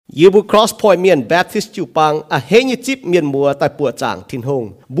Yêu bu cross point miền Baptist chịu pang à hết như chip miền mùa tại bùa tràng thiên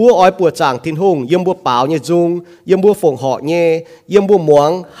hùng bùa ói bùa tràng thiên hùng yếm bùa bảo như dung yếm bùa phồng họ nhé yếm bùa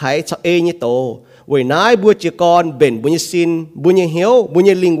muang hãy cho e như tổ với nái bùa chỉ con bền bùa như xin bùa như hiếu bùa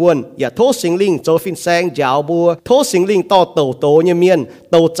như linh quân ya thô sinh linh cho phin sang giáo bùa thô sinh linh to tổ như miền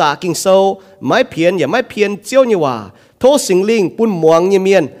tổ trả kinh sâu mái phiền chiếu như hòa thô sinh linh bùn muang như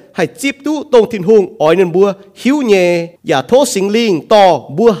miền hãy chip tu tông thiên hùng ói nên bùa hiếu nhẹ ya thô sinh linh to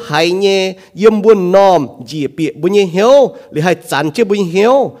bùa hay nhẹ yếm bùa nòm dì bịa bùa như hiếu li hãy chán chưa bùa như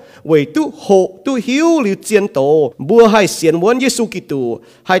hiếu为tu好tu hiếu liu chiến tổ bùa hai xiên muốn Giêsu Kitô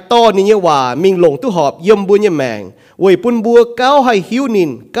hai to ni như hòa mình lồng tu họp yếm bùa như mèng为bùn bùa cao hai hiếu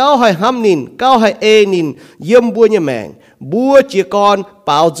nín cao hai ham nín cao hai e nín yếm bùa như mèng bùa chỉ con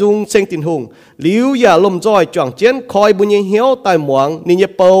bảo dung sinh tình hùng liu ya lom roi choàng chiến khoi bùa như hiếu tai muang ni như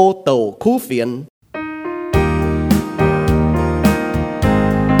bầu tổ khu phiền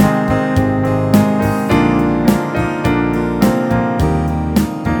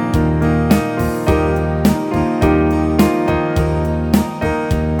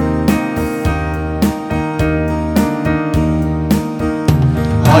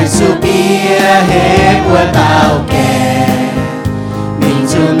su bia hết của tao kè mình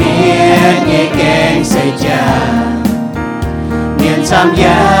su miết nhẹ keng say cha miền sam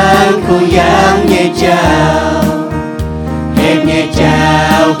giang khu giang nhẹ chào hết nhẹ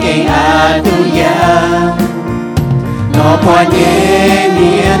chào keng a tu giang nó qua nhẹ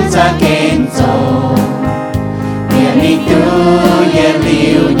miền sa keng zo miền đi tu ye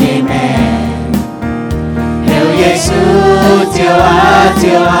liu nhẹ mẹ Giêsu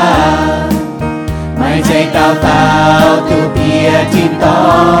chiều à mày dạy tao tu bia chín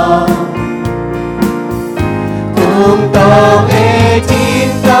to cùng tông e chín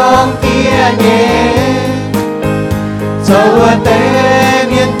tông kia nhé dẫu tế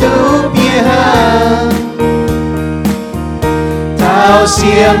miền tu bia tao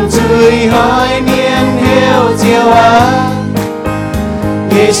xiêm chui hỏi miền heo chiều à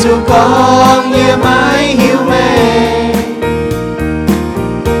Giêsu con như mãi hiếu mẹ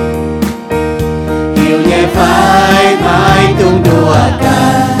hiếu nhẹ phải mãi tung đùa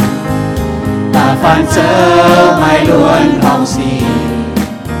cả ta phán sơ mãi luôn hồng xì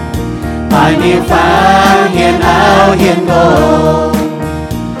bài niệm phán hiền áo hiền ngô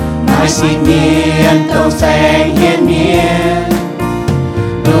mãi xin miền tông xanh hiền miền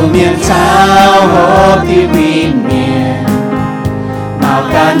đủ miền sao hộp thì bình miền màu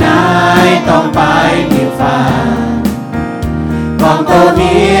ca nai tông phải nhiều phàn còn tô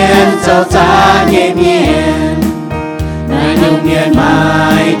miên dâu xa nhẹ miên nơi nhung miên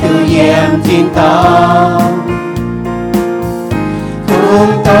mai tu yếm tin tông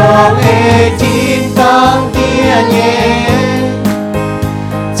cùng tông e tin tông kia nhé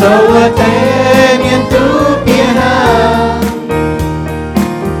dâu tế miên tu bia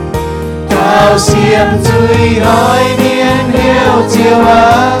cao xiêm chui hỏi miên heo chiều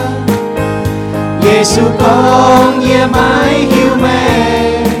à Giêsu con như mãi hiếu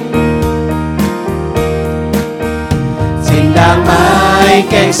mẹ xin đang mãi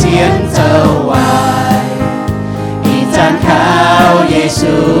keng xiên dầu ai y chan khao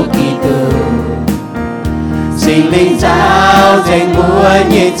Giêsu Kitô xin linh giáo danh bùa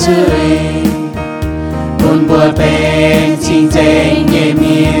nhẹ chui buồn bùa bên xin danh nhẹ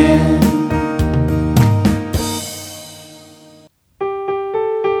miên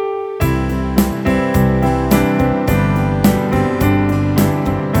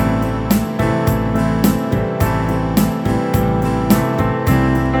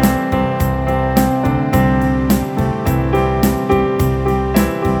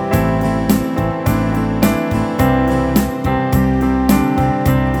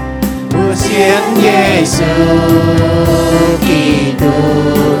Giêsu Kitô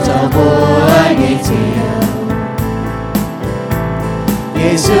cho bùa nhẹ chiều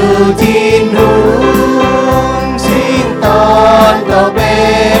Giêsu tin hùng sinh ton cầu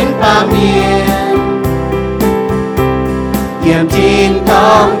bên ba miền yếm tin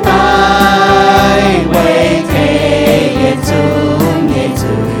tông tai quay thế Giêsu nhẹ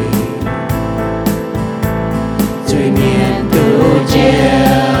chui miền tu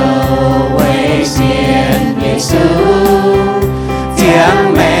chiều Giêsu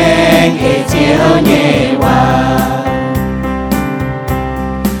tiếng mẹ kể chiều nhẹ hòa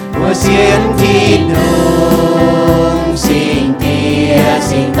của xiên thiên hùng sinh tia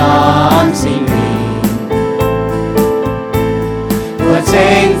sinh ton sinh vì của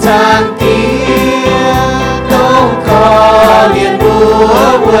tranh trang tia đông có liền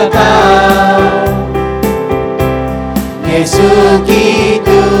búa tao Giêsu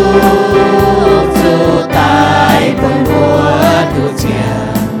Kitô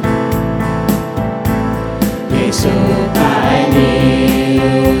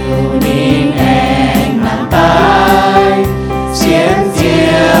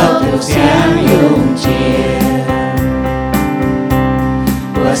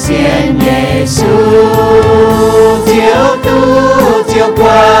xiên Giêsu chiếu tu chiếu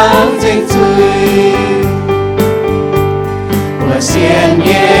quang danh duy của xiên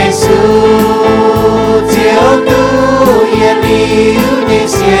Giêsu chiếu tu yên lưu như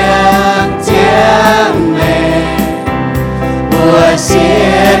xiên tiếng mẹ của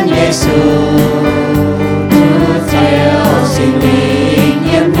xiên Giêsu tu chiếu sinh linh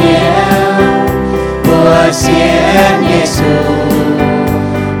yếm nhiễm của xiên Giêsu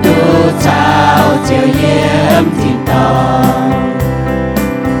Zaux chiều yếm thịt đỏ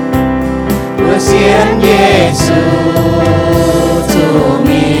của xiên Giêsu chủ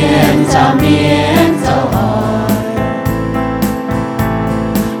miền Zaux hỏi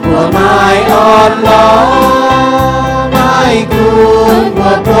của mai on lo mai cuốn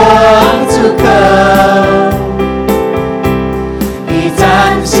của quang chu cầu y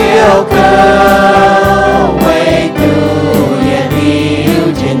chan siêu cầu quay tu yên yêu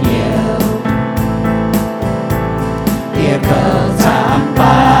trên nhiều địa cầu chạm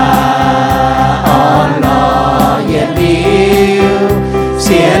ba on lo yên yêu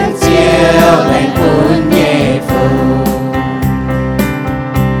xiên chiều lành cuốn nhẹ phù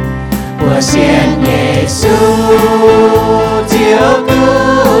của xiên Giêsu chiếu tu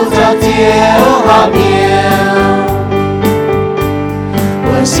cho chiếu hòa miêu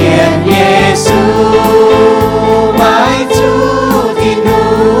của xiên Giêsu mãi chú tin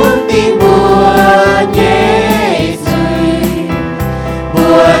hút tin buồn nhé duy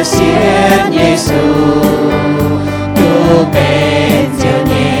của xiên Giêsu tu bên chiều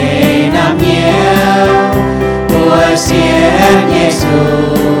nhẹ nam nhiều của xiên Giêsu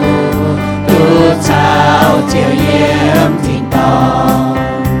tu Zaux chiều yếm thịt đỏ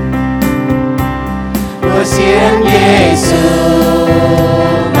của xiên Giêsu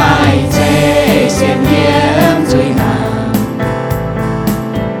mãi dễ xiên yếm duy hàng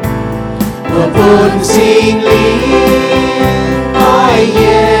của buồn sinh linh hỏi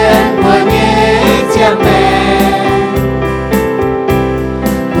yên của nhé cha mẹ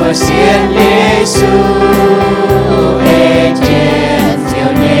của xiên Giêsu ê trên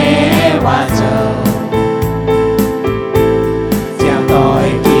chiều nhé hoa châu chàng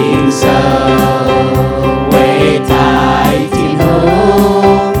tội kinh sâu quê thái thiên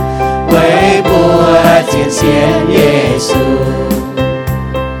hùng quê bùa chiến xiên Giêsu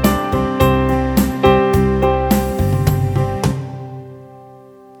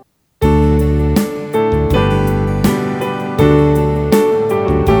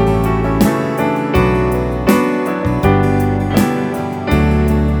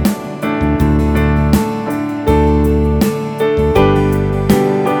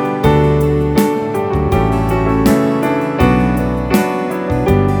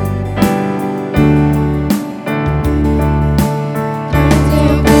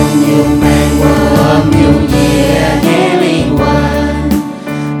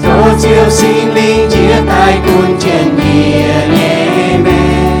chiều sinh linh chia tay cuốn trên nhẹ nhẹ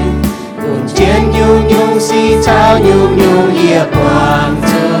men cuốn trên nhung si trao nhung yếp quang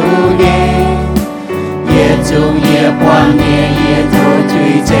chu nhẹ yếp chung yếp quang nhẹ yếp thô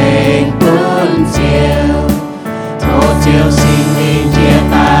truy trên cuốn chiều sinh linh chia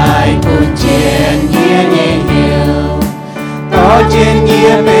tay cuốn trên nhẹ nhẹ hiểu có trên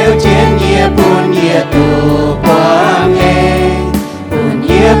nhẹ bêu trên nhẹ buồn nhẹ tu quang nhẹ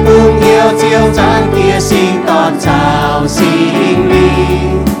nhẹ buông yêu chiều trang kia sinh toàn Zaux sinh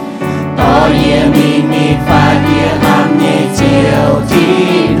linh to nhẹ mi pha nhẹ ham nhẹ chiều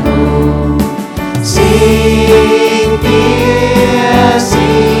thiên hùng sinh kia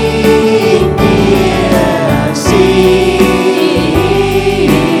sinh kia sinh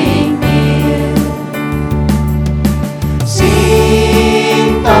kia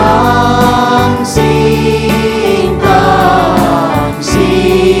sinh tông sinh tông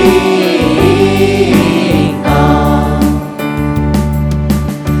sinh con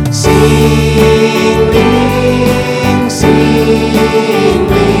sinh linh sinh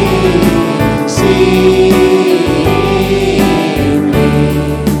linh sinh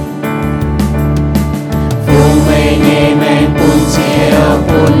linh phùng mê nhẹ men buồn chiều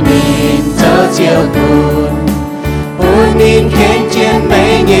buồn min chớ chiều tuôn buồn min khen trên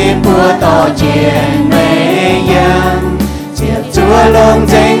mê nhẹ bùa tỏ chuyện mê yang chiều chúa lông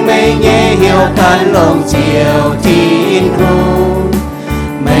danh mê nhẹ hiểu căn lông chiều thiên hùng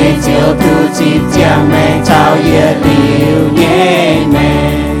mê chiều tu chịp chàng mê trao yết liều nhẹ mê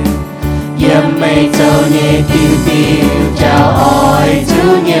yếm mê châu nhẹ tiêu chào ôi chú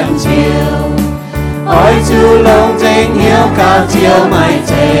nhiệm chiều ôi chú lông danh hiếu cao chiều mãi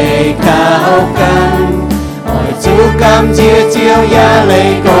chê cao căn ôi chú cao nhâm chia chiêu ya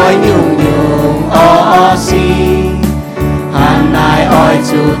lấy coi nhung nhung o si hàn nai oi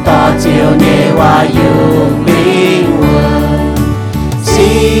chu to chiêu nhẹ hoa yung linh quân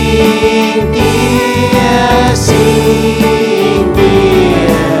xin kia xin kia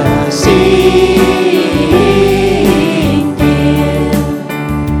xin kia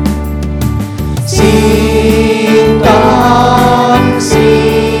xin con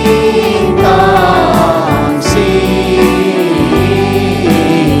xin con xin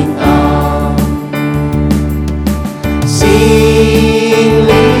con xin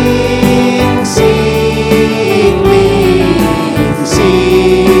linh xin linh xin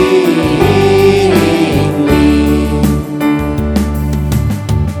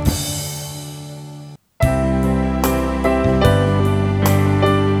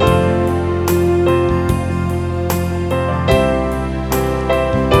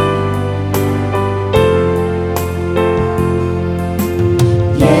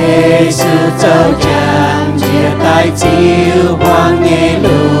Giêsu châu tràng chia tay chiếu hoang nghe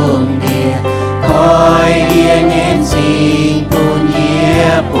lùng địa khói địa nén xin buồn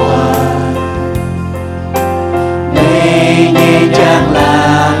nhẹ buồn mê nghe tràng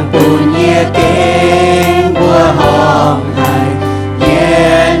làng buồn nhẹ kênh bùa hòm hai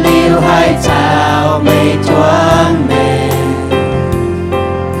nhẹ liêu hai chào mê choáng mê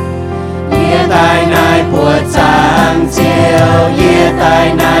nhẹ tai nai bùa sáng chiều nhẹ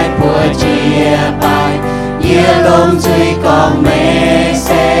tai nai bùa chia bài nhẹ lông chui con mê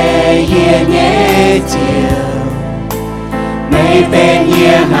xe nhẹ nhẹ chiều mê bên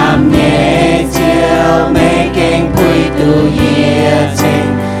nhẹ hàm nhẹ chiều mê kênh bùi tu nhẹ chênh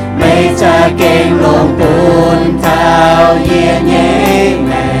mê cha kênh lông bùn thao nhẹ nhẹ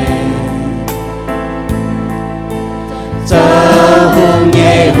mê Châu hùng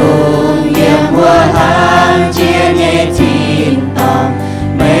nhẹ yếm mùa hàng chia nhẹ thiên tòng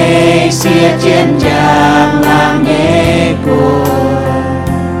mê xia chiến tràng làm nhẹ của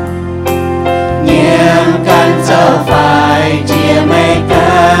nhiễm căn châu phải chia mê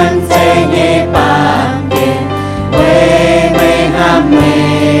căn dây nhẹ bàn kê quê mê hàm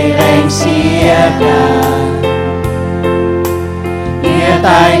mê đánh Siepv nhẹ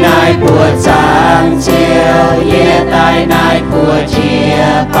tai nai của sáng chiều nhẹ tai nai của chia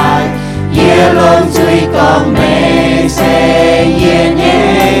bài nhẹ lông chui con mê xe nhẹ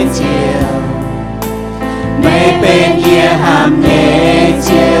nhẹ chiều mê bên nhẹ hàm nhẹ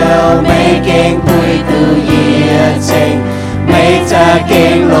chiều mê kênh bùi từ nhẹ chênh mê cha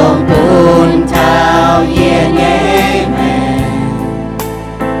kênh lông bùn thao nhẹ nhẹ mê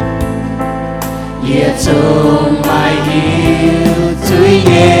nhẹ chung mai hiu chui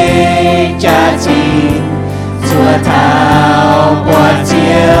nhẹ cha chín chùa thao qua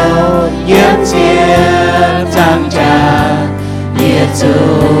chiều yếm chiếc trăng trà nhẹ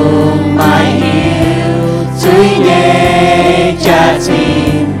chung mai hiu chui nhẹ cha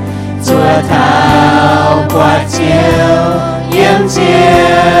chín chùa thao qua chiều yếm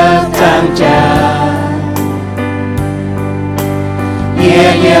chiếc trăng trà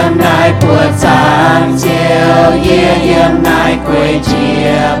nhẹ yếm nai bùa sáng chiều nhẹ yếm nai quê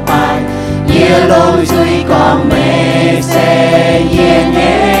chia bài nhẹ lông chui con mê xe nhẹ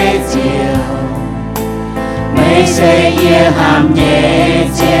nhẹ chiều mê xe nhẹ hàm nhẹ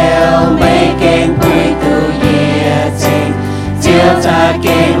chiều mê kênh bùi tu nhẹ chênh chiều cha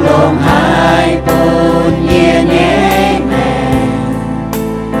kênh lông hai bùn nhẹ nhẹ mê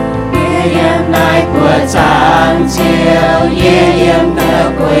nhẹ yếm nai của sáng chiều nhẹ yếm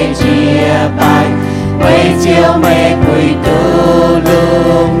nơ quê chia bài quê chiều mê quỳ tu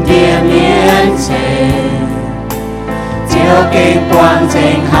lùng địa miên chênh chiều kênh quang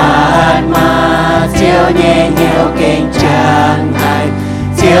chênh hạt mà chiều nhẹ nhiều kênh tràng hai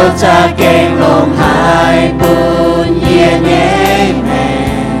chiều cha kênh lông hai bùn nhẹ nhẹ mê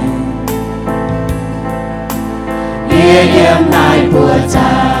nhẹ yếm nai bùa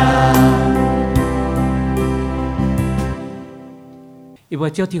tràng Ibu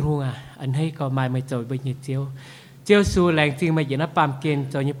chiếu thiên hùng à anh hay có mai mai rồi bây nhiệt chiếu su làng thiên mai diễn nó pam kiên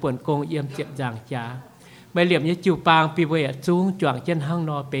cho những buồn công yếm chuyện giảng trả mai liệm như chiu pang pi bơi xuống chọn chân hang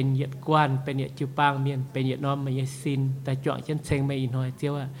noเป็นnhiệt quanเป็นnhiệt chiu pang miềnเป็นnhiệt non mai xinแต่chọn chân sen mai nói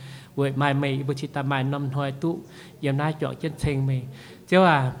chiếu à buổi mai mai ibu chita mai năm nói tụ yếm nay chọn chân sen mai chiếu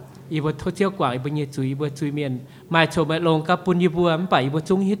à ibu thôi chiếu quảng ibu nhiệt chui miền mai chầu mai lồng cáp pun ibu ấm phải ibu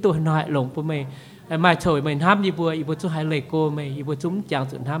chung hít tụ nói lồng pun mai mai chầu mình ham ibu chung hai lời cô mai ibu chung chẳng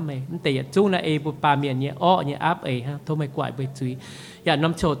chuyện ham maiแต่chung là ibu pa miền nhẹ o nhẹ áp ấy ha thôi mai quải ibu chuiอย่าน้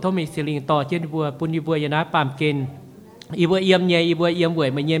ำโฉดต้องมีสิริงต่อเช่นบัวปุญญบัวยนะปามเกณฑ์ อีบัวเยี่ยมเย่อีบัวเยี่ยมเวย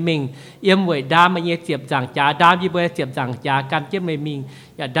มาเยี่ยมิงเยี่ยมเวยดามมาเยี่ยเสียบจางจ่าดามอีบัวเสียบจางจ่าการเจ็บไม่มิง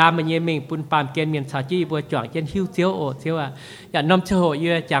อย่าดามมาเยี่ยมิงปุ่นปามเกณฑ์เมียนชาจีอีบัวจ่อเจนหิ้วเจียวโอเจียวอย่านำเชโหเ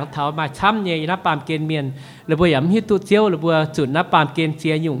ยื่อจางเท้ามาช้ำเย่นับปามเกณฑ์เมียนหรือบัวหยำหิ้วตุเจียวหรือบัวจุดนับปามเกณฑ์เจี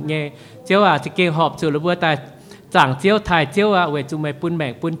ยหยุ่งเย่เจียวจะเก่งหอบจุดหรือบัวแต่จางเจียวไทยเจียวเวจุไม่ปุ่นแม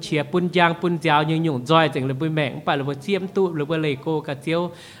งปุ่นเชียปุ่นยางปุ่นยาวยังหยุ่งจอยจังหรือบัวแมงป่าหรือบัวเจียมตู้หรือบัวเลโก้กับเจีย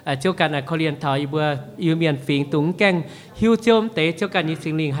วกันเขาเรียนเท้าอีบัวยูเมียนฝิงตุงแกงหิวเจียวเตะเจียวกันยี่สิ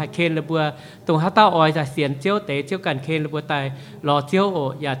งลิงหาเคนหรือบัวตรงฮัตเต้าออยจะเสียนเจียวเตะเจียวกันเคนหรือบัวตายรอเจียวโอ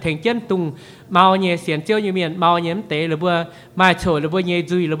อย่าเทงเจี้ยนตุงเมาเย่เสียนเจียวยูเมียนเมาเย่เตะหรือบัวมาโฉหรือบัวเย่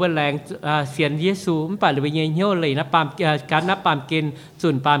จุยหรือบัวแรงเสียนเยซูป่าหรือบัวเย่เหี้ยวเลยนับปามการนับปามเกณฑ์จุ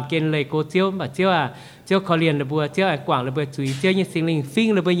นปามเกณฑ์เลยโกเจียวมาเจียวเจ้าเขาเรียนระบัวเจ้าไอ้กวางระบัวจุยเจ้าเนี่ยสิงลิงฟิง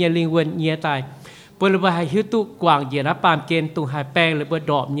ระบัวเนี่ยลิงวนเนี่ยตายปนระบัวหายหิ้วตุกวางเยียนะปามเกณฑ์ตุงหายแป้งระบัว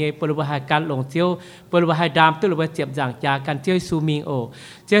ดอกเนี่ยปนระบัวหายการหลงเจ้าปนระบัวหายดามตุระบัวเจ็บจางจากันเจ้าซูมิงโอ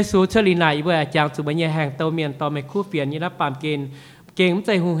เจ้าซูเชลีนายบัวจางสุบัญญาแห่งเตาเมียนตอไม่คู่เปลี่ยนเนี่ยนะปามเกณฑ์เก่งใจ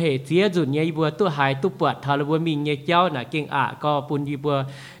หงเหเจียจุดเนี่ยบัวตัวหายตัวปวดทาระบัวมีเนี่ยเจ้าน่ะเก่งก็ปุนยีบัว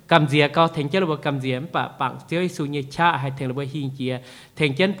กำเจียก็เถงเจ้าระบบกำเจียมปะปังเจ้าสูเนียชาให้เถงระบบหิงเจียเถง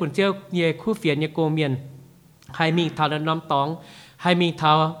เจ้าปุนเจ้าเนี่ยคู่เปลี่ยนเนี่ยโกเมียนให้มีเท่านั้นน้ำตองให้มีเท่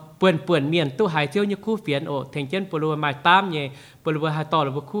าเปื่อนเมียนตู้หายเจียวเนี่ยคู่เฟียนโอเทงเจนปลัวมาตามเนี่ยปลัวหาต่อห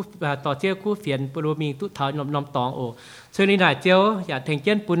รือว่าคู่ต่อเจียวคู่เฟียนปลัวมีตู้เท่าน้ำตองโอส่วนนี้หน่ายเจียวอย่าเทงเจ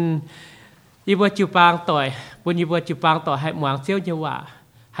นปุ่นอีบัวจิวปางต่อยปุ่นอีบัวจิวปางต่อให้หมวงเจียวเยาวะ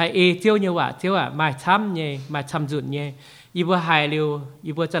ให้เอเจียวเยาวะเจียวมาช้ำเนี่ยมาช้ำจุดเนี่ยอีบัวหายเร็ว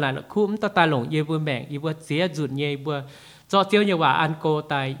อีบัวจะหลานคุ้มต่อตาหลงอีบัวแบ่งอีบัวเสียจุดเนี่ยอีบัวเจ้าเจียวเนี่ยว่าอันโก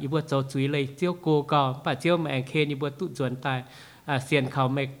ตายอีบัวเจ้าจุยเลยเจียวโกก็ป่าเจียวแมงเคนอีบัวตุจวนตายเสียนเขา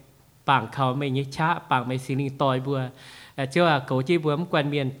ไม่ปางเขาไม่ยิ่งช้าปางไม่สิลิงต่อยบัวเจ้าเขาจีบัวมันกวน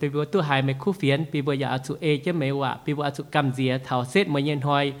เมียนปีบัวตู้หายไม่คู่เฟียนปีบัวอย่าเอาจุเอเจ้าไม่ว่าปีบัวเอาจุกำเสียเท่าเซตมวยเย็นห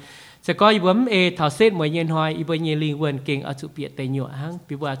อยจะก็อีบัวมันเอเท่าเซตมวยเย็นหอยอีบัวเยลิงเวิร์นเก่งเอาจุเปียแต่หยวหัง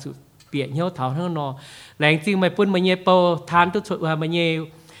ปีบัวเอาจุเปียเหี้ยวเท่าทั้งนอแหลงจริงไม่ปุ่นมวยเยโปทานตุชว่ามวยเย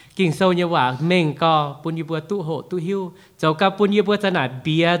กิ่งโซเยว่าเม่งก็ปุญญบัวตู้โหตู้หิวเจ้ากับปุญญบัวจะหนาเ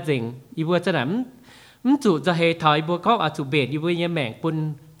บียจริงอีบัวจะหนาจุจะเหตุถอยบัวก็อาจุเบ็ดอีบัวเยแม่งปุญ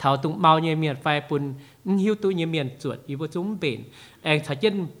เท่าตุงเมาเยเมียนไฟปุญหิวตู้เยเมียนจวดอีบัวจุ้มเบ็ดเองถ้าเช่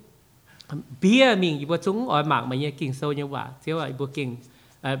นเบียมิงอีบัวจุ้งอ่อยหมากมาเยกิ่งโซเยว่าเจ้าอีบัวกิ่ง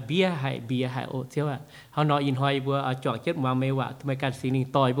เบียหายโอเจ้าเขานออินหอยบัวจ่อเจ็ดมาไม่ว่าทำไมการสีนิง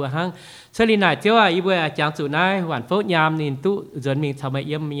ต่อยบัวหั่งเชลินาเจ้าอีบัวจางสุนายหวานโฟยามนินตุจนมิงทำไมเ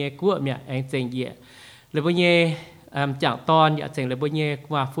ยี่ยมมีกัวเมียเองเจงเย่หรือบัวเย่จางตอนอย่าเจงหรือบัวเย่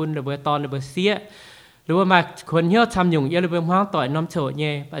ว่าฟุ้นหรือบัวตอนหรือบัวเสียหรือว่ามาคนเหี้ยวทำหยุ่งเยอะหรือบัวห้างต่อยน้ำโฉดเ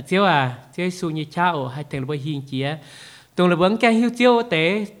ย่ป่ะเจ้าเจ้าสูญิชาโอให้ถึงหรือบัวหิงเจียตรงหรือบัวแกหิวเจ้าเต๋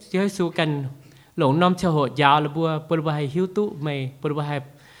เจ้าสูกันหลงน้ำโฉดยาวหรือบัวปนบัวให้หิวตุไม่ปนบัวให้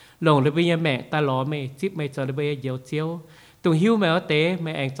หลงหรือไปยังแม่ตาหล่อไม่จิบไม่จอหรือไปเยี่ยวเจียวตุงหิวแม่ว่าเตะแ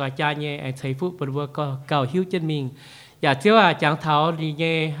ม่แองจอยจานเย่แองใช้ฟุตบอลวัวก็เก่าหิวจนมิงอยากเจ้าจางเท้าดีเ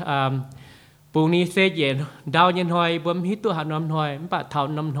ย่ปูนี้เสียเย็นดาวยันหอยบวมหิตัวหันน้ำหอยปะเท้า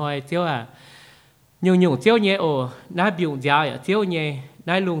น้ำหอยเจ้ายุ่งเจ้าเย่โอน้าบิวเจ้าเจ้าเย่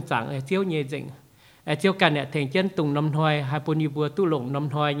น้าลุงสั่งเจ้าเย่จริงเจ้ากันเนี่ยแทงเช่นตุงน้ำหอยหาปูนีบัวตู้หลงน้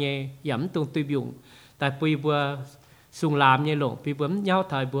ำหอยเย่ย่ำตุงตุยบิวแต่ปูบัวสุงลามเนี่ยหลงปีบัวเย้า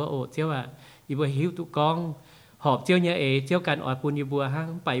ถ่ายบัวโอเจ้าอีบัวหิวตุกองหอบเจ้าเนี่ยเจ้ากันอ่อยปูนอีบัวห้าง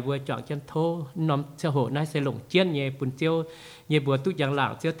ไปบัวจ่องจันโทน้ำเจ้าโหนายเสลงเจียนเนี่ยปูนเจ้าเนี่ยบัวตุอย่างหลั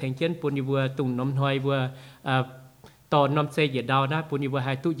งเจ้าแทงเจียนปูนอีบัวตุงน้ำหอยบัวต่อน้ำเสยดาวนะปูนอีบัวห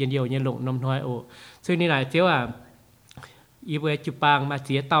ายตุเย็นเดียวเนี่ยหลงน้ำหอยโอซึ่งนี่ไหนเจ้าอีบัวจุปางมาเ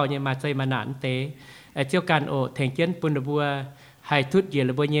สียเต่าเนี่ยมาใจมาหนานเตะเจ้ากันโอแทงเจียนปูนอีบัวหายทุดเย็นห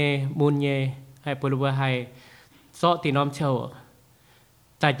รือบัวเนี่ยมูลเนี่ยหายปูนอีบัวหายซอตีน้อมเช่า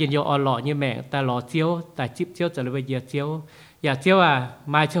แต่ยินโยอหล่อเนี่ยแม่แต่หล่อเจียวแต่จิบเจียวจะเลยไปเยียเจียวอยากเจียว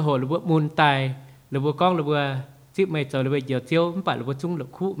มาเช่าโหหรือว่ามูลตายหรือว่ากล้องหรือว่าจิบไม่จะเลยไปเยียเจียวปะหรือว่าจุ้งหรือ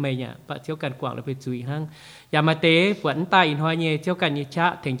คู่ไม่เนี่ยปะเจียวกันกว่างหรือไปจุยห้างอย่ามาเตะปวดตายอินหอยเนี่ยเจียวกันยิ่งชะ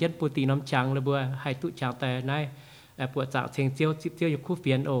ถึงเช่นปูตีน้ำจังหรือว่าให้ตุจังแต่นายปวดจากเชียงเจียวจิบเจียวอยู่คู่เ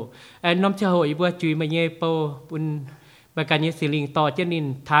ฟียนโอน้ำเช่าโหอีบัวจุยมาเนี่ยโปปุ่นมาการเนี่ยสิลิงต่อเจนิน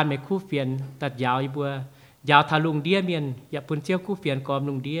ทานไม่คู่เฟียนตัดยาวอีบัวยาวทาลุงเดียเมียนอย่าปุ่นเชี่ยวคู่เฟียนกอม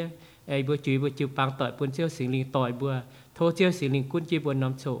ลุงเดียบัวจุยบัวจิวปางต่อยปุ่นเชี่ยวสิงลิงต่อยบัวโทเชี่ยวสิงลิงกุ้นจีบัวน้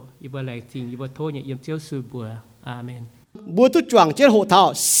ำโฉอีบัวแหลงจริงอีบัวโทเนี่ยเยี่ยมเชี่ยวสูบัวอาเมนบัวตุจวงเจ้าหัวเท้า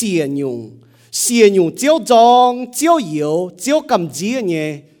เสียยุงเจ้าจองเจ้าเหยวเจ้ากำจีเนี่ย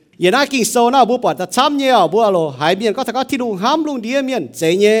อย่าน่ากินโซน่าบัวปอดจะช้ำเนี่ยบัวโลหายเมียนก็ถ้าก็ทิ้งหุงห้ามลุงเดียเมียนใจ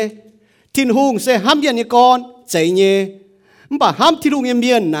เนี่ยทิ้งหุงเสห้ามเมียนเนี่ยก่อนใจเนี่ย bà ham thi lùng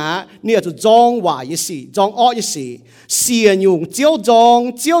miền nà nia cho dòng hòa như xì dòng ọ như xì xìa nhung chiếu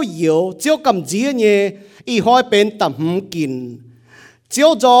dòng chiếu yếu chiếu cầm dĩa nhé y hoi bên tầm kín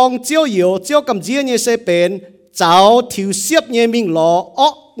chiếu dòng chiếu yếu chiếu cầm dĩa nhé sẽ bên cháu thiếu Siepv nhé mình lo ọ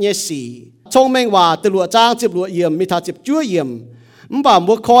nhé xì thông minh hòa từ lụa trang chụp lụa yểm mi thà chụp chúa yểm bà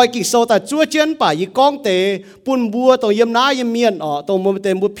mua khoi kỳ sâu tại chúa chiến bà y con tề bùn bùa tổ yểm ná yểm miền ọ tổ mua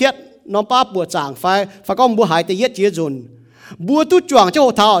tề mua phiết nó ba bùa chàng phải con bùa hải tề yết chia dùn bùa tu chuang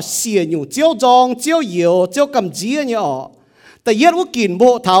cho thảo xìa nhung chiếu dòng chiếu yếu chiếu cầm dĩa nhé ọ tề yết u kín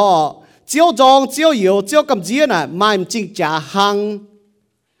bộ thảo ọ chiếu dòng chiếu yếu chiếu cầm dĩa nè mai chính trả hàng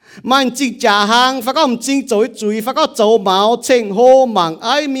mai chính trả hàng phải con chính chối chui phải con chấu máu chênh hô mảng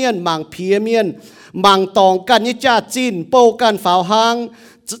ai miền mảng phía miền mảng tòngกันnhư cha chín bầuกันpháo hàng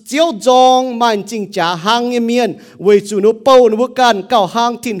chiếu dòng mai chính trả hàng như miền với chủ nó bầu nóกันcào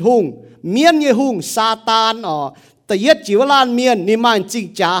hàng thìn hùng miền như hùng sa tan ọแต่เย็ดจิวลานเมียนนี่มันจริง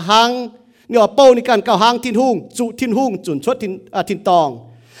จ่าหังเนี่ยเป้าในการเก่าหังทินหุ่งจุทินหุ่งจุนชดทินตอง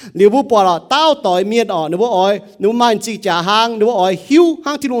หรือว่าปอละเต้าต่อยเมียนอ๋อหรือว่าอ้อยหรือว่ามันจริงจ่าหังหรือว่าอ้อยหิว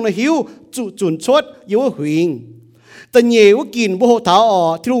หังทินหุ่งในหิวจุนชดอยู่ว่าหิงแต่เหนียวกินบุหเท้าอ๋อ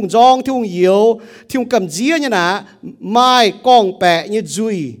ทินหุ่งจองทินหุ่งเหี่ยวทินหุ่งกำเจี๊ยเนี่ยนะไม้กองแปะเนี่ยจุ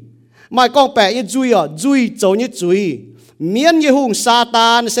ยไม้กองแปะเนี่ยจุยอ๋อจุยโจเนี่ยจุยเมียนเนี่ยหุ่งซาตา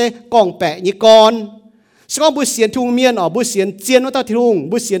นเสกองแปะเนี่ยกอนสกองบุเสียนทุ่งเมียนอ๋อบุเสียนเจียนว่าตาทิลุง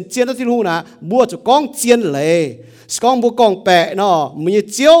บุเสียนเจียนว่าทิลุงนะบัวจะกองเจียนเลยสกองบุกองแปะเนาะมันจะ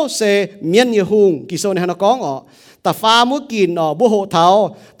เจียวเสเมียนยี่หุงกิโซนให้เรากองอ๋อแต่ฟ้ามุกินอ๋อบุโหเท้า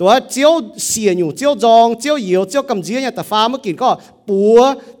ตัวเจียวเสียอยู่เจียวจองเจียวเหี่ยวเจียวกำเจียเนี่ยแต่ฟ้ามุกินก็ปัว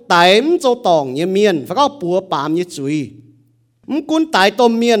ไต่มโจตองเนี่ยเมียนแล้วก็ปัวปามเนี่ยจุยกุนไต่ต้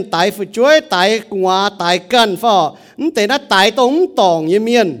มเมียนไต่ฝุ่นช่วยไต่กัวไต่กันฟ้าแต่น่ะไต่ตรงตองเนี่ยเ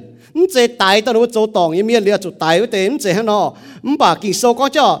มียนเจไต่ตอนนู้นโจตองยี่เมียนเรียจุดไต่ไว้เต็มเจฮะเนาะบ่ากิ่งโซก็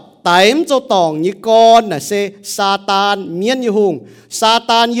จะไต่โจตองยี่ก้อนน่ะเซซาตานเมียนยี่หุงซา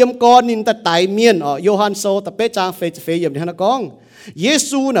ตานเยี่ยมก้อนนินแต่ไต่เมียนโยฮันโซแต่เป๊ะจางเฟเยี่ยมที่ฮะนะกองเย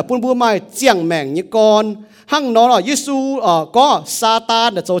ซูน่ะปุ่นบัวไม้เจียงแมงยี่ก้อนหั่งนอนเยซูก็ซาตาน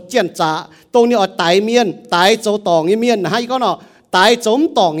น่ะโจเจียนจ่าตรงนี้ไต่เมียนไต่โจตองยี่เมียนนะให้ก็เนาะไต่โจม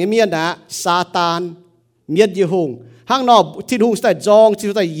ตองยี่เมียนนะซาตานเมียนยี่หุงห้างนอที่หุ่งใส่จองที่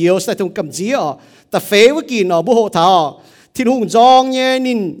ใส่เยียวใส่ถุงกำจีอ๋อแต่เฟวกินอ๋อบุโหเท้าที่หุ่งจองเนี่ย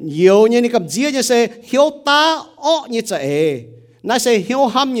นินเยียวเนี่ยนี่กำจีเนี่ยเสเหี่ยวตาอ้อเนี่ยจะน่าเสเหี่ยว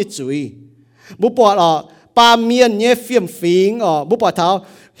ห้ำเนี่ยจุยบุปผาอ๋อปาเมียนเนี่ยฟิมฟิงอ๋อบุปผาเท้า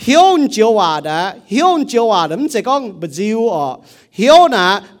เหี่ยวเจียวว่าดะเหี่ยวเจียวว่าดะมันจะก้องบจิวอ๋อเหี่ยวนะ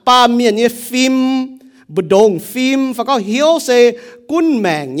ปาเมียนเนี่ยฟิมบุดงฟิล์มฝากก็เหี่ยวเซกุ้นแม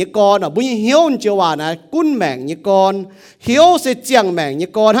งยี่กอนอ่ะบุญเหี่ยวเจียวว่านะกุ้นแมงยี่กอนเหี่ยวเซเจียงแมงยี่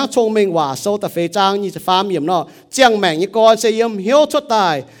กอนทั้งชงเมงว่าโซตะเฟจางยี่จะฟ้ามีมเนาะเจียงแมงยี่กอนเซยมเหี่ยวชดตา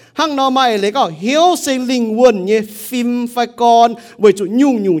ยห้างนอไม่เลยก็เหี่ยวเซลิงวนยี่ฟิล์มไฟกอนไว้จุ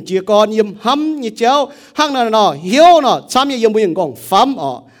ยุ่งเจียกอนยมห้ำยี่เจ้าห้างนั่นเนาะเหี่ยวเนาะช้ำยี่ยมบุญกองฟ้ำอ๋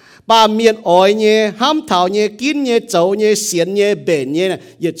อปาเมียนอ้อยเนี่ยห้ามเท้าเนี่ยกินเนี่ยเจ้าเนี่ยเสียนเนี่ยเบนเนี่ย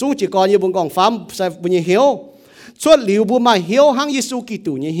อย่าจุ้งจีกรเนี่ยบุญกองฟ้าใส่บุญเหี่ยวชดหลิวบุญมาเหี่ยวห้างยิสูกิ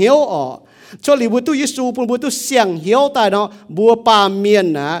ตุเนี่ยเหี่ยวอ๋อชดหลิวบุญตุยิสูปุ่นบุญตุเสียงเหี่ยวแต่เนาะบัวปาเมียน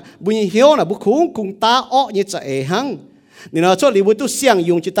นะบุญเหี่ยวนะบุคุ้งตาอ้อเนี่ยจะหังนี่เนาะชดหลิวบุญตุเสียง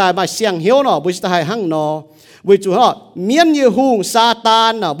ยุงจิตายมาเสียงเหี่ยวเนาะบุญจะให้หังเนาะวิจุเนาะเมียนยี่หุงซาตา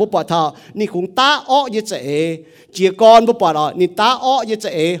นเนาะบุปผาเท้านี่คุ้งตาอ้อเนี่ยจะเจียกรบุปผาอ๋อนี่ตาอ้อเนี่ยจะ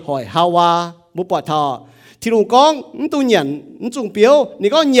หอยฮาวาบุปผาเท้าที่ลุงกองตัวเหยียนจุงเปียวนี่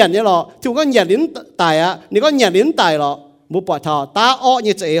ก็เหยียนเนี่ยหรอที่ลุงก็เหยียนลิ้นตายอ่ะนี่ก็เหยียนลิ้นตายหรอบุปผาเท้าตาอ้อเ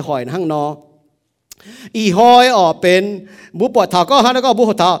นี่ยจะหอยหั่งเนาะอีหอยอ๋อเป็นบุปผาเท้าก็ฮะแล้วก็บุป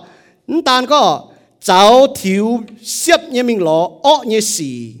ผาเท้าตานก็เจ้าถิวเสียบเนี่ยมิงหล่ออ้อเนี่ย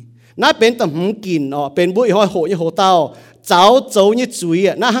สีน่าเป็นแต่หืมกินอ๋อเป็นบุยหอยโหยโหเต้าเจ้าโจเนี่ยจุย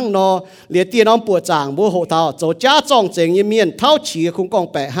อ่ะน่าหั่งเนาะเหลียเตี้ยน้องปวดจางบุโหเต้าโจจ้าจ้องเจงเนี่ยเมียนเท้าฉีคงกอง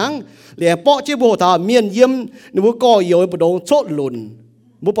แปะหั่งเหลียเปาะเจ้าบุโหเต้าเมียนเยี่ยมนึกว่าก่อโยยปดงโชดหลุน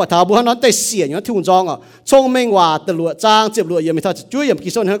บุปผาบุหันนั้นแต่เสียอย่างทุ่งจองอ่ะชงเมงว่าตะลัวจางเจ็บลัวยังไม่ทันจุยยังกิ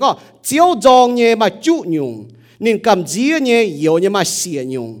โซนเขาก็เจียวจองเนี่ยมาจุยุงนินกำจีเนี่ยโยเนี่ยมาเสีย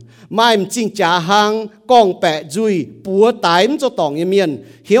ยุงไม่จริงจ่าหังกองแปะจุยปัวตายมันจะตองเนี่ยเมียน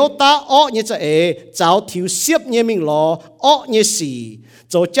เหี่ยวตาอ้อเนี่ยจะเจ้าถิวเสียบเนี่ยมิงหล่ออ้อเนี่ยสี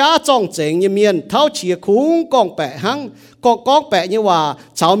โจจ้าจ้องเจงเนี่ยเมียนเท้าเฉียคุ้งกองแปะหังกองแปะเนี่ยว่า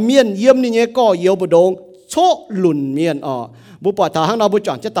ชาวเมียนเยี่ยมนี่เนี่ยก็โยบดงโชหลุนเมียนอ๋อบุปผาหังเราบุจ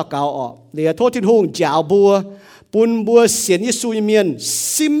อนจะตะเกาอ๋อเหลียโทษที่หุ่งจ่าบัวปุ่นบัวเสียนยิสูเมียน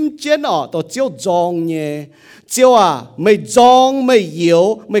ซิมเจนอ๋อตัวเจียวจองเนี่ยเจียวอ่ะไม่จองไม่เหี่ยว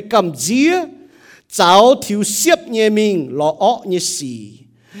ไม่กำเจีย cháu thiếu Siepv nhé mình lo ọ nhé xì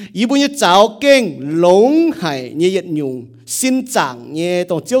ý bún nhé cháu kênh lông hải nhé yết Nyungc xin chẳng nhé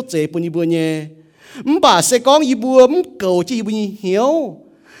tông chiếu chế bún nhé bún nhé bà sẽ có ý bún cầu chứ ý bún nhé hiếu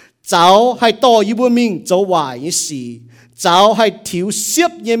cháu hay to ý bún mình cháu hoài nhé xì cháu hay thiếu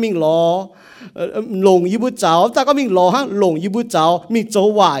Siepv nhé mình lo lồng ý bún cháu ta có mình lo ha lồng ý bún cháu mình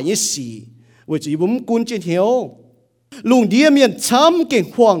cháu hoài nhé xì với chú ý bún cún trên hiếu lùng địa miền chăm kinh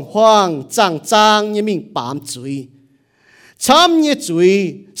hoàng hoàng chẳng chẳng như mình bám chuối chăm như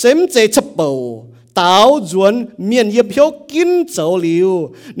chuối xem chế chấp bầu táo ruộng miền yếm hiếu kín dấu liu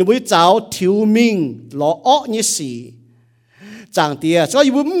nếu với cháu thiếu mình lo ọ như xì chẳng tiệt cho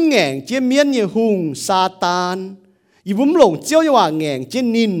yêu bấm ngẹn trên miền như hùng sa tan yêu bấm lồng chiếu như hòa ngẹn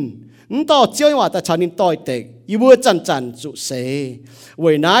trên nín to chiếu như hòa ta chán nín tỏi tệ yêu bữa chăn chăn trụ xế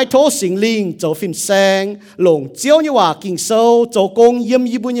với nái thố sinh linh cho phim sang lồng chiếu như hòa kinh sâu cho công yếm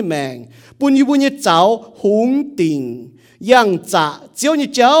yêu bữa như mèng bún yêu bữa như cháu hùng tình yang dạ chiếu như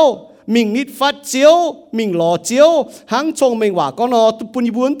cháu mình nít phát chiếu mình lò chiếu hăng chong mình hòa con nó bún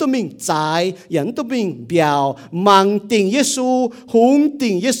yêu bún tụi mình trái dẫn tụi mình bèo mang tình Giêsu hùng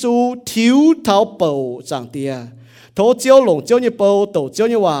tình Giêsu thiếu tháo bầu chẳng tia thố chiếu lồng chiếu như bầu tổ chiếu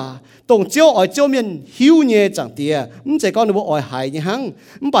như hòa tổng chiếu ở chiếu miền hiu nhẹ chẳng tia chỉ có được ở hải như hăng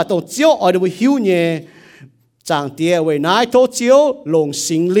bà tổng chiếu ở được hiu nhẹ chẳng tia với nái thố chiếu lồng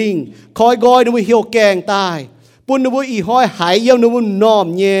sinh linh khói gọi được hiu kèng tai bún được ý hỏi hải yếm được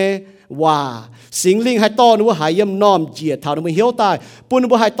nòm nhẹ và sinh linh hay to được hải yếm nòm diệt thảo được hiu tai bún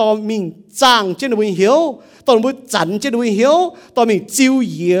được hải to mình chẳng trên được hiu to được chắn trên được hiu to mình chiếu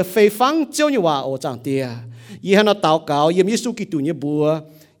ye phê phăng chiếu như hòa ở chẳng tia ý hắn nó tao cáo yếm Giêsu Kitô như bùa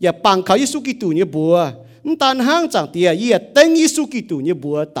อย่าปังเขายิสุกิตูเนี่ยบัวตันห้างจังเตียอย่าเต็งยิสุกิตูเนี่ย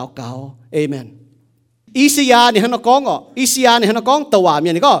บัวเต่าเก่าเอเมนอิสยาเนี่ยฮันนกองอ่ะอิสยาเนี่ยฮันนกองตัวเมี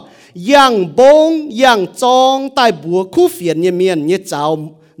ยนี่ก็ยังบงยังจองใต้บัวคู่เฟียนเนี่ยเมียนเนี่ยเจ้า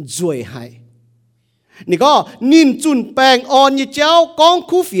จวยให้นี่ก็นินจุนแปงอ่อนเนี่ยเจ้ากอง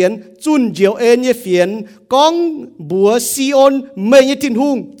คู่เฟียนจุนเจียวเอ็นเนี่ยเฟียนกองบัวซีออนเมย์เนี่ยทิ้ง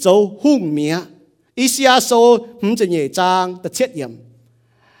หุ่งเจ้าหุ่งเมียอิสยาโซจะเหย่จางแต่เช็ดเยี่ยม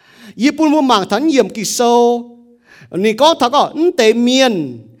ญี่ปุ่นมุ่งมั่งทันเยี่ยมกิโซนี่ก็ถ้าก็เตเมียน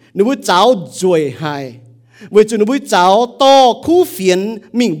นึกว่าเจ้าจวยหายเวจุนึกว่าเจ้าโตคู่เฟียน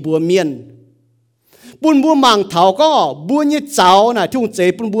มิ่งบัวเมียนปุ่นบัวมั่งเถาก็บัวเนี่ยเจ้าน่ะทุ่งเจ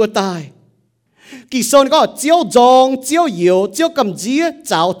ปุ่นบัวตายกิโซนี่ก็เจียวจงเจียวเหยวเจียวกำจีเ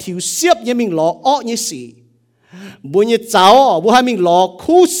จ้าถิวเสียบเนี่ยมิ่งหล่ออ้อเนี่ยสีบัวเนี่ยเจ้าบัวให้มิ่งหล่อ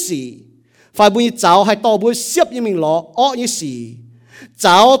คู่สีฝ่ายบัวเนี่ยเจ้าให้โตบัวเสียบเนี่ยมิ่งหล่ออ้อเนี่ยสี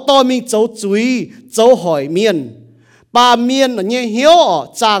cháu to mình cháu chuối cháu hỏi miền ba miền là nhẹ hiếu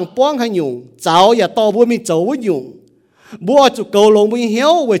chàng quang hay nhung cháu ya to bữa mình cháu với nhung bữa chủ cầu lồng bữa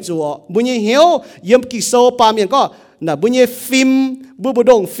hiếu với chủ bữa nhẹ hiếu yếm kỳ sâu ba miền có là bữa nhẹ phim bữa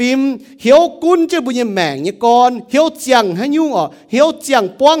đồng phim hiếu cún chứ bữa nhẹ mảng như con hiếu chàng hay nhung hiếu chàng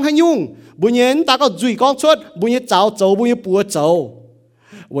quang hay nhung bữa nhẹ ta có duy con suốt bữa nhẹ cháu bữa nhẹ bùa cháu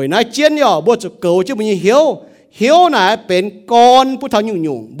với nãy chiến nhở bữa chủ cầu chứ bữa nhẹ hiếu hiếu nàyเป็นก้อนผู้ทำยุ่ง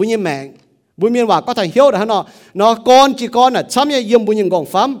ยุ่งบุญยังแมงบุญเมียนว่าก็ทำhiếuนะฮะเนาะก้อนจีก้อนน่ะช้ำยังเยี่ยมบุญยังกอง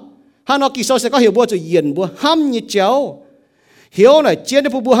ฟ้ำฮะเนาะกิโซเสก็เหี่ยวบัวจะเย็นบัวห้ำยี่เจ้าhiếu này chiến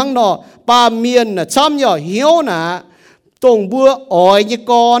ผู้บัวหังเนาะปาเมียนน่ะช้ำย่อhiếuน่ะตรงบัวอ้อยยี่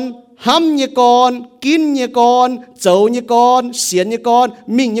ก้อนห้ำยี่ก้อนกินยี่ก้อนเจ้ายี่ก้อนเสียนยี่ก้อน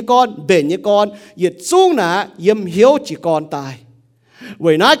มิ่งยี่ก้อนเบ่นยี่ก้อนเหยียดซุ้งน่ะเยี่ยมhiếuจีก้อนตายเ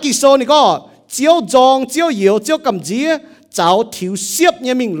ว้ยนะกิโซนี่ก็chiếu dòng chiếu yếu chiếu cầm dí cháu thiếu Siepv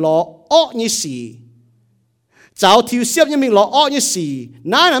như mình lo ọ như xì cháu thiếu Siepv như mình lo ọ như xì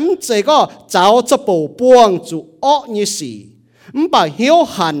nãy nắm chế có cháu cho bổ buông chủ ọ như xì bà hiếu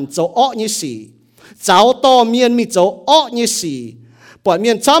hẳn cho ọ như xì cháu to miên mình cho ọ như xì bọn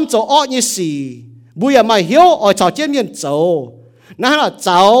miên chăm cho ọ như xì bây giờ mà hiếu ở cháu trên miên cháu nãy là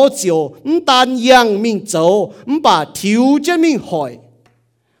cháu chiều tan yang mình cháu bà thiếu trên mình hỏi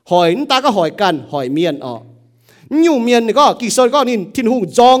ta có hỏiกันhỏi miền nhiều miền này có kỳ sơ có nhìn thiên hùng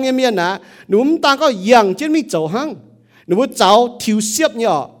giong như miền nè nếu ta có yang trên mình cháu hăng nếu cháu thiếu Siepv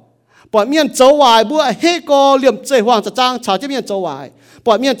nhở bọn miền cháu hoài bữa hết có liềm chơi hoàng chặt trang chào trên miền cháu hoài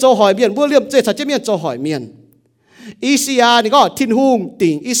bọn miền cháu hỏi miền bữa liềm chơi chào trên miền cháu hỏi miền Isia này có thiên hùng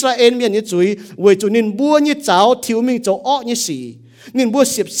tỉnh Israel miền như chuối với chủ nên bữa như cháu thiếu mình cháu ọ như xì nhìn bùa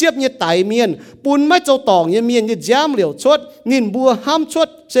Siepv như tài miền bún mấy châu tòng như miền như giam liều chốt nhìn bùa ham chốt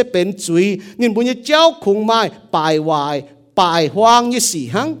sẽเป็นchuối nhìn bùa như cháu khung mai bài hoài bài hoang như xỉ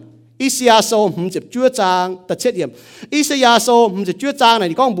hăng Isia so không chịu chúa trang ta chết điểm Isia so không chịu chúa trang này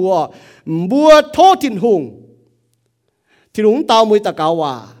thì con bùa thô thiên hùng tao mới ta cáo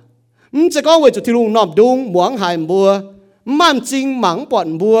hòa จะก็เวจุที่ลุงนอมดุงหมวงหายบัวมันจริงหมังปอน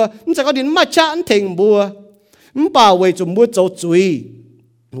บัวจะก็ดินมาชะอันเถงบัวป่าเวจุมบัวโจจุย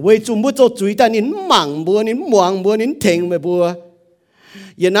เวจุมบัวโจจุยแต่นินหมังบัวนินหมวงบัวนินเถงไปบัว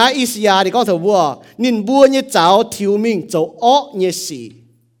อย่านะอิสยาที่ก็ถือว่านินบัวเนี่ยเจ้าทิวมิงโจอ้อเนี่ยสี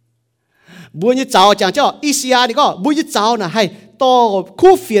บัวเนี่ยเจ้าจังเจ้าอิสยาที่ก็บัวเนี่ยเจ้าน่ะให้ต่อ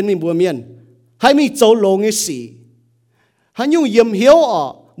คู่เฟียนมีบัวเมียนให้มีโจลงเนี่ยสีให้ยุ่งเยี่ยมเหี้ยวอ่ะ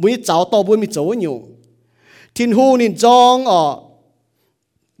บัวเนี่ยเจ้าต่อบัวมีโจยุ่งทินหูนินจองอ่ะ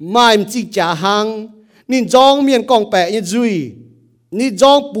ไม่จิจ่าหังนินจองเมียนกองแปะเนี่ยจุยนินจ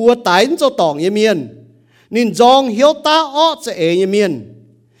องปัวไต่เจ้าตองเนี่ยเมียนนินจองเหี้ยวตาอ้อจะเอเนี่ยเมียน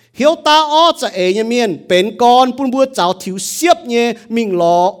เหี่ยวตาอ้อจะเอยเมียนเป็นกอนปุ่นบัวเจ้าถิวเสียบเนี่ยมิงห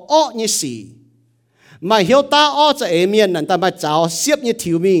ล่ออ้อเนี่ยสีมาเหี่ยวตาอ้อจะเอเมียนนั่นแต่มาเจ้าเสียบเนี่ย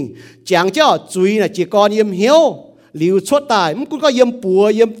ถิวมิงจางเจ้าจุยน่ะจีกอนเยี่ยมเหี่ยวหลิวชดตายมันก็เยี่ยมปัว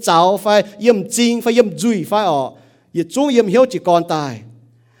เยี่ยมเจ้าไฟเยี่ยมจริงไฟเยี่ยมจุยไฟอ๋ออย่าจุ้งเยี่ยมเหี่ยวจีกอนตาย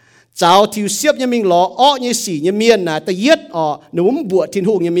เจ้าถิวเสียบเนี่ยมิงหล่ออ้อเนี่ยสีเนี่ยเมียนน่ะแต่เย็ดอ๋อหนุ่มบวชทิ้ง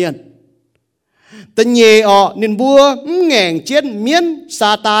หูเนี่ยเมียนแต่เย่อ๋อนินบัวแง่งเจียนเมียนซา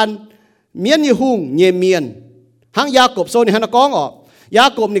ตานเมียนยี่หุ่งเยเมียนหังยากบโซนี่ฮันกองออกยา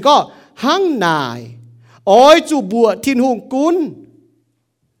กบนี่ก็หังนายอ้อยจูบัวทินหุ่งกุน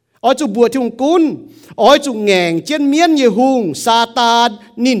อ้อยจูบัวทินหุ่งกุนอ้อยจูแง่งเจียนเมียนยี่หุ่งซาตาน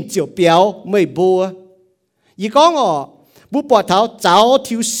นินเจียวเปียวไม่บัวยี่กองออกบุปผาเท้าเจ้า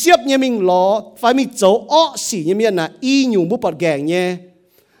ทิวเสียบเนี่ยมิงล้อไฟมิโจอ้อสีเนี่ยเมียนน่ะอีหยุ่งบุปผาแก่งเนี่ย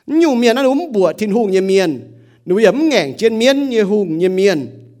หยุ่งเมียนนั่นหนุ่มบัวทินหุ่งเนี่ยเมียนหนุ่มอย่างแง่งเจียนเมียนยี่หุ่งเนี่ยเมียน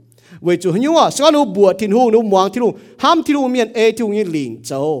เวจูหัวสกัดนูบัวทิ้งหูนูมวงทิ้งหูห้ามทิ้งหูเมียนเอทิ้งหูลิงโ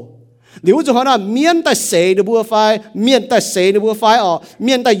จหรือว่าจะหาน่ะเมียนแต่เสนบัวไฟเมียนแต่เสนบัวไฟอ๋อเ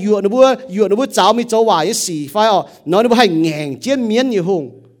มียนแต่หยวดบัวเจ้ามีโจว่ายี่สีไฟอ๋อนอนบัวให้แง่งเจียนเมียนยี่หง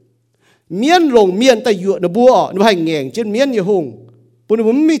เมียนลงเมียนแต่หยวดบัวอ๋อนบัวให้แง่งเจียนเมียนยี่หงปุ่น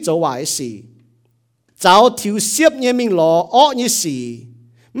บัวมีโจว่ายี่สีเจ้าทิวเสียบเนี่ยมิงหล่ออ้อยี่สี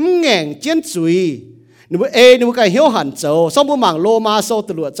แง่งเจียนจุยหนูเอหนูก็เหี้ยวหันโจสมบูรณ์หมางโลมาโซต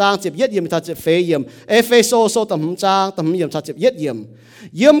ลวดจางเจ็บเย็ดเยี่ยมทัดเจ็บเฟยเยี่ยมเอเฟโซโซตำหจางตำเยี่ยมทัดเจ็บเย็ดเยี่ยม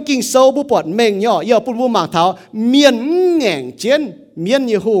เยี่ยมกิ่งโซบุปผาเมงย่อย่อปุ่นบูหมางเท้าเมียนแง่งเจียนเมียน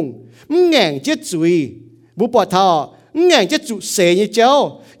ยี่หุงแง่งเจ็ดจุยบุปผาเท้าแง่งเจ็ดจุเสยเจ้า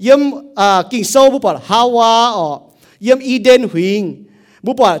เยี่ยมกิ่งโซบุปผาฮาวาอ๋อเยี่ยมอีเดนหิง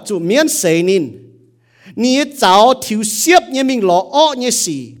บุปผาจุเมียนเสยนินนี่เจ้าทิวเสียบเนี่ยมิงหล่ออ้อเนี่ย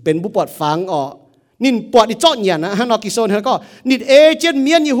สีเป็นบุปผาฟังอ๋อนินปอดอีจ่อเนี่ยนะฮันนอกิโซนฮะก็นินเอเจนเ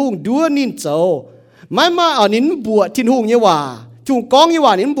มียนยี่หุงดัวนินโจไม่มานินบัวทินหุงเนี่ยว่าทุ่งกองเนี่ยว่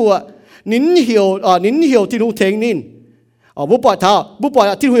านินบัวนินเหี่ยวทินหุงเทงนินบุปผาเท้าบุปผา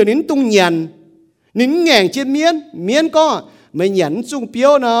ทินหุงนินตุงเงียนนินแง่งเจนเมียนก็ไม่หยันจุงเปีย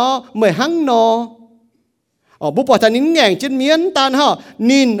วเนาะไม่หังเนาะบุปผาเท้านินแง่งเจนเมียนตานฮะ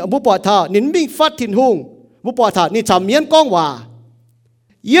นินบุปผาเท้านินบิ่งฟัดทินหุงบุปผาเท้านี่ทำเมียนกองว่า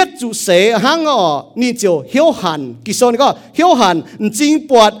เย็ดจุเสหังอ๋อนี่เจียวเหี้ยวหันกิโซนก็เหี้ยวหันจริง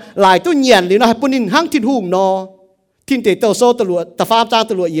ปวดหลายตัวเงียนเลยนะปุ่นินหังทิ้งหุ่งนอทิ้งเตะเตาโซตลวดตะฟ้าจาง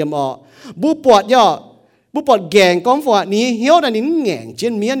ตลวดเยี่ยมอ๋อบุปวดย่อบุปวดแกงก้อมฝัวนี้เหี้ยวนั่นนี่แง่งเจ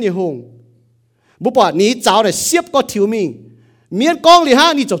นเมียนยี่หงบุปวดนี้เจ้าแต่เสียบก็ทิวมิงเมียนกองเลยฮะ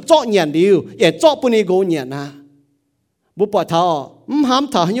นี่จะเจาะเงียนเดียวอย่าเจาะปุ่นเอโกเงียนนะบุปวดเท้าห้าม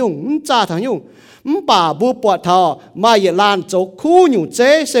ถ่ายุ่งจ่าถ่ายุ่งป่าบุปผาเท้ามาเยลานโจคู่อยู่เจ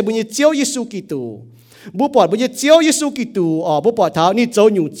เสบุญเจียวยิสุกิตูบุปผาบุญเจียวยิสุกิตูบุปผาเท้านี่โจ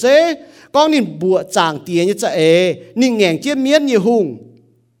อยู่เจก้องนี่บัวจางเตียนี่จะนี่แง่งเจียนเมียนยี่หุง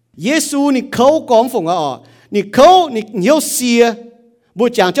เยซูนี่เขากองฝงนี่เขานี่เหี่ยวเสียบุ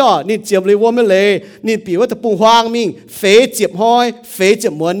จางเจ้านี่เจียบเลยว่าไม่เลยนี่ปีว่าตะปุงฮวางมิงเฟเจียบห้อยเฟเจีย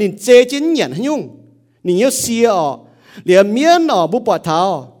บมวนนี่เจจินเหยียนยุ่งนี่เหี่ยวเสียเหลียเมียนบุปผาเท้า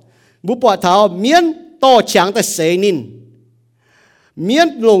บุปผาเท้าเมียนต่อฉางแต่เสนินเมียน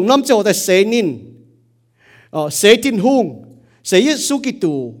หลงน้ำโจแต่เสนินเสตินหุงเสยสุกิ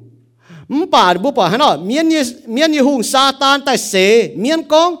ตูป่าบุปผาฮะเนาะเมียนยี่หุงซาตานแต่เสเมียน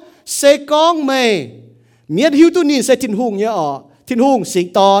กองเสกองไม่เมียนหิวตุนินเสตินหุงเนี่ยทินหุงสิง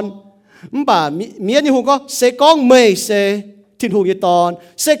ตอนป่าเมียนยี่หุงก็เสกองไม่เสทินหุงยี่ตอน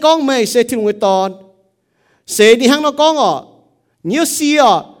เสกองไม่เสทินหุงยี่ตอนเสนี่หังนอกองเนี้ยเสีย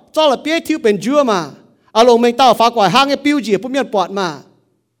เจ้าละเปี้ยทิวเป็นจัวมาอารมณ์เมงเต้าฟ้ากว่าห้างไอ้ปิ้วจีปุ่มยันปอดมา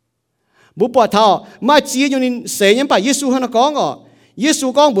บุปผาเท้ามาจีอยู่นินเสียยังป่าเยซูฮันกองเยซู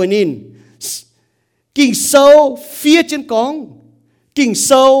กองบวยนินกิ่งโซเฟียจันกองกิ่งโซ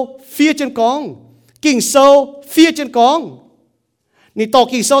เฟียจันกองกิ่งโซเฟียจันกองนี่ต่อ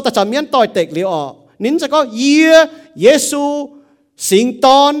กิ่งโซแต่จำเมียนต่อยเตกเลยนินจะก็เยซู sinh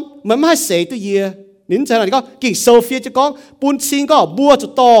tòn mà mới sẽ tu gì nín thế này có kinh sâu phía chứ con bún sinh có bua cho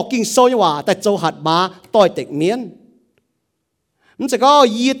to kinh sâu như hòa tại châu hạt bá tỏi tịch miến mình sẽ có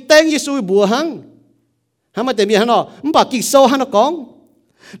gì tên Giêsu bùa hăng mà tại miền hắn nó mình bảo kinh sâu hắn nó con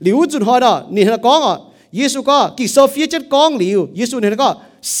liu chuẩn hỏi đó nhìn hắn nó con Giêsu có kinh sâu phía chết con liu Giêsu này nó có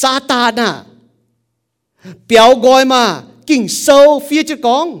Satan à béo gọi mà kinh sâu phía chết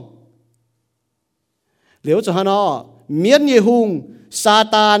con liu cho hắn nó miến như hùng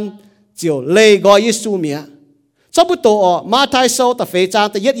Satan chiều lê gọi Giêsu mía sau bữa tổ ma thái sâu ta phê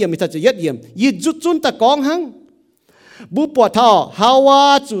trang ta yết yểm ta chỉ yết yểm yết rút chun ta con hăng bố bỏ thọ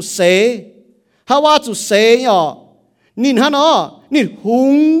Hawa chủ xế nhở nhìn hắn nó nhìn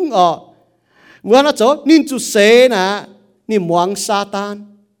hung vừa nó chỗ nhìn chủ xế nè nhìn muang Satan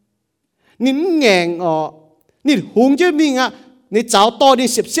nhìn ngẹn nhìn hung chứ mình nhìn cháu to nhìn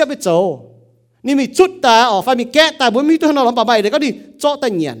Siepv với cháu nhìn mình chút ta phải mình kẹt ta bố mình tôi nó làm bà bài để có đi cho ta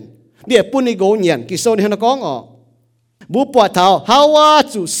nhện để bún đi gỗ nhện kỳ sâu này nó có bố bỏ thảo Hawa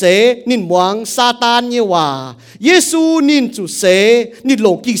chủ xế nhìn muang Satan như hòa Giêsu nhìn chủ xế nhìn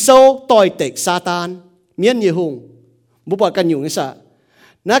lồng kỳ sâu tỏi tịch Satan miễn như hùng bố bỏ cần nhung cái sao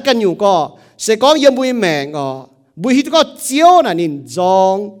nãy cần nhung có sẽ có yếm bùi mèn bùi hít có chiếu là nhìn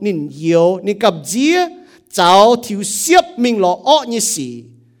Nzorng nhìn Youx nhìn cặp dĩa cháu thiếu Siepv mình lo ọ như xì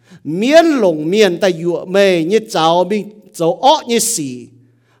miễn lồng miễn ta dụa mê như cháu mình cháu ọ như xì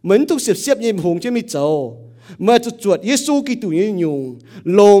mình tu Siepv như hùng chứ mình cháu mà chuột chuột Giêsu Kitô như nhung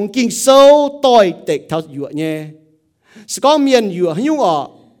lồng kinh sâu tỏi tịch thao dụa nhé sẽ có miễn dụa nhung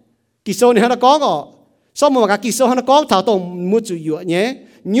kỳ sâu này nó có sau mà cái kỳ sâu nó có thảo tổng mua chủ dụa nhé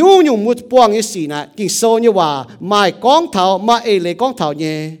nhung mua buông như xì nè kinh sâu như hòa mai con thảo mai lấy con thảo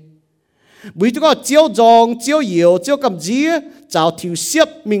nhé bởi tôi có chiếu Nzorng chiếu Youx chiếu cầm dĩa cháu thiếu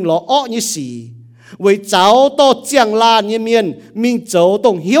Siepv mình lo ọ như xì với cháu to chẳng là như miền mình cháu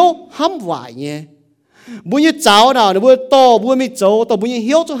tổng hiếu hâm vải nhé bữa như cháu nào bữa to bữa mình cháu to bữa như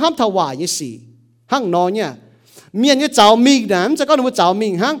hiếu cho hâm thảo vải như xì hăng nói nha miền như cháu mình nè sẽ có bữa cháu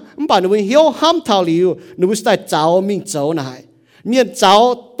mình hăng bảo bữa hiếu hâm thảo liu bữa tại cháu mình cháu này miền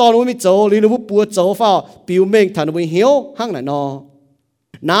cháu to bữa mình cháu liu bữa bữa cháu vào biểu mình thằng bữa hiếu hăng này nó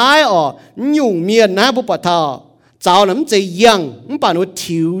nãy nhung miền nãy bữa thảo cháu nắm chơi yang bảo nó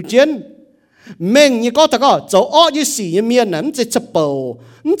thiếu chân mình như có ta có cháu ở như xì như miền nắm chơi chập bầu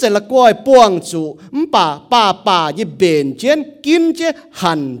chơi là coi buông chủ bà như bền chân kim chứ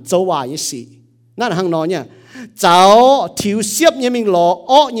hẳn cháu hòa như xìนั่น hăng nói nha cháu thiếu Siepv như mình lo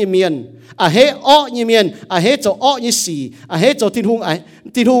ọ như miền hết ọ như miền hết cháu ọ như xì hết cháu tin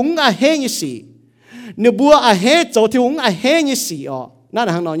hung hết như xì nếu bữa hết cháu tin hung hết như xìนั่น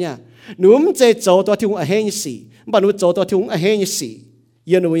hăng nói nha nếu mình chơi cháu tin hung hết như xì bạn nếu cháu tin hung hết như xì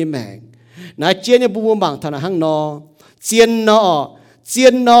yên nuôi mèn nãy chiên như bùa bằng thằng hăng nó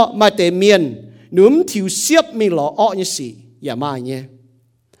chiên nó mà để miền nếu mình thiếu Siepv mình lo ọ như xìอย่ามาnhé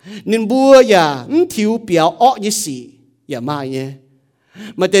nên bùa ya thiếu biểu ọ như xìอย่ามาnhé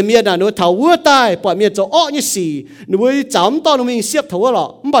mà để miền nào nó thầu vua tai bỏ miền cho ọ như xì nó với chấm to nó mình Siepv thầu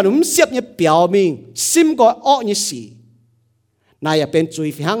lọ mà nó Siepv như biểu mình sim có ọ như xì này ya bên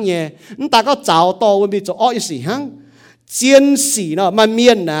chui phi hăng nhé ta có cháu to với mình cho ọ như xì hăng chiên xì nó mà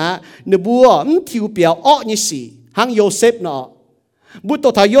miền nà nó bùa thiếu biểu ọ như xì hăng Joseph nó bút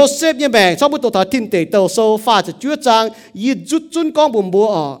tổ thảo Joseph như mẹ sau bút tổ thảo thiên tế tàu sâu pha cho chúa trang y rút chun con bùm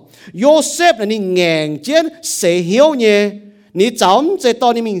bùa Joseph là ni ngàn chiến sẽ hiếu nhé ni cháu sẽ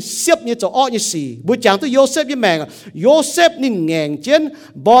to ni mình Siepv như cho ọ như xì bút chẳng tôi Joseph như mẹ Joseph ni ngàn chiến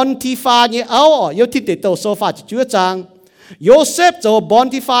bon thi pha như áo yêu thiên tế tàu sâu pha cho chúa trang Joseph cho bon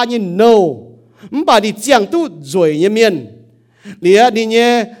thi pha như no bà đi chẳng tu rồi như miền lìa đi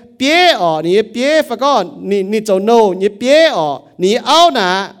nhé bế ni bế phải có ni cho no ni bế ni áo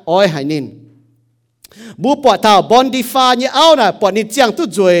nà oi hải nín bố bỏ thảo bon đi pha như áo nà bỏ ni chẳng tu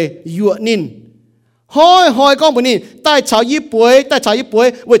rồi dụa nín hoi con bữa nín tai cháo y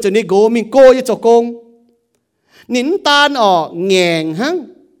bưởi với cho ni gỗ mình cô như cho công nín tan ngèn hăng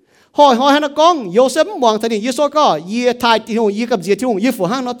hoi hắn nó con Joseph mong thấy ni Giêsu có y thai ti hùng y cầm gì ti hùng y phủ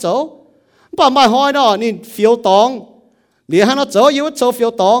hăng nó cháu bà mai hoi đó nín phiếu tòng lìa hắn nó cháu y cháu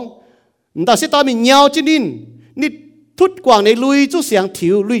phiếu tòng ta sẽ tao mình nhau chứ nín thút quảng này lui chút xiang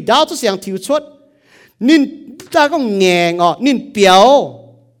thiếu lui đau chút xiang thiếu chuột nín ta có ngèn nín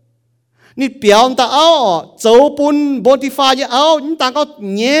béo ta áo cháu bún bún đi pha như áo ta có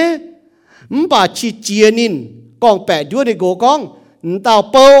nhé bà chỉ chia nín con bẻ đuôi để gỗ con tao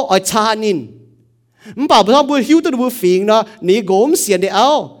bao ở cha nín bà bữa bữa hiu tôi bữa phiền đó ní gốm xiên để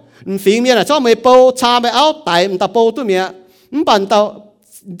áo phiền miệng là cho mày bao cha mày áo tại tao bao tôi miệng bà tao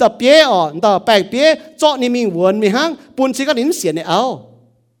tập bia tập bèn bia cho ni mình muốn mình hăng bún chỉ có nín xiên này ao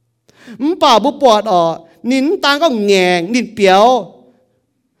bà bố bọt nín tang có ngẹn nín béo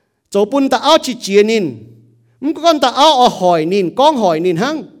chỗ bún ta ao chỉ chia nín con ta ao hỏi nín con hỏi nín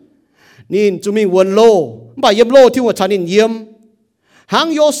hăng nín chúng mình muốn lô bà yếm lô thì một chán nín yếm hăng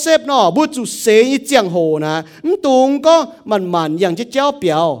Joseph nó bố chủ xế như giang hồ nè tung có mặnอย่างจะเจ้าเปี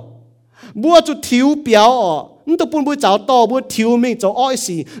ยวบัวจุดทิวเปียวตัวปุ่นบัวเจ้าต่อบัวทิวมิงเจ้าอ้อย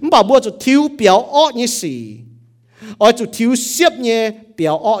สีบ่าบัวจุดทิวเปียวอ้อนี่สีอ้อยจุดทิวเสียบเนี่ยเปี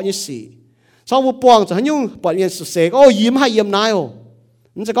ยวอ้อนี่สีชาวบัวปวงจะให้ยุ่งปวดเวียนสุดเสกยิ้มให้ยิ้มนาย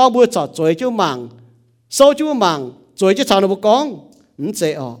มันจะก็บัวจอดจอยเจ้าหมังโซ่เจ้าหมังจอยเจ้าชาวนาบัวกองมันเจ๋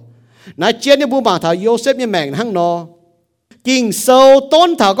อนายเจียนเนี่ยบัวหมังถาวโยเซฟเนี่ยแม่งหั่งนอกิ่งโซ่ต้น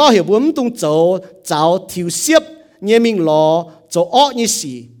ถาวก็เหี่ยวบัวมันตรงเจ้าทิวเสียบเนี่ยมิงหล่อเจ้าอ้อนี่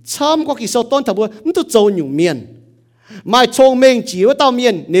สีช้ำก็กิ่งโซ่ต้นถาวบัวมันตัวเจ้าหยุ่งเมียนไม่ชงเมงจีว่าเต้าเมีย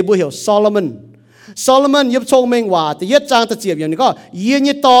นในบัวเหี่ยวโซโลมอนยับชงเมงว่าแต่ยัดจางตะเจียบอย่างนี้ก็เยี่ย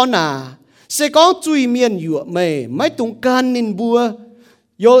นี่ตอนน่ะเสกองจุยเมียนอยู่ไม่ตรงกันนินบัว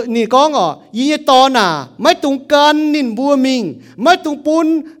โยนี่ก้องยี่นี่ตอนน่ะไม่ตรงกันนินบัวมิงไม่ตรงปุ้น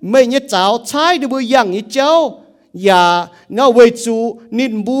ไม่เนี่ยเจ้าใช้ดูบัวอย่างนี้เจ้าอย่าเงาเวจูนิ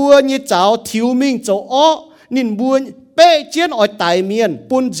นบัวเนี่ยเจ้าทิวมิงเจ้าอ้อนินบัวเป๊ะเจียนอ้อยไตเมียน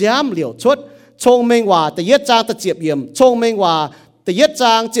ปุ้นย้ำเหลียวชดชงเมงว่าแต่ยัดจางตะเจียบเยี่ยมชงเมงว่าแต่ยัดจ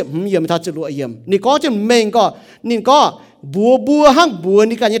างเจียบเยี่ยมถ้าจะรวยเยี่ยมนี่ก็จะเมงก็นี่ก็บัวหั่งบัว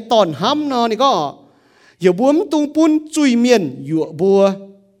นี่กันยัดตอนห้ำนอนี่ก็อย่าบัวมันตุงปุ้นจุยเมียนอยู่บัว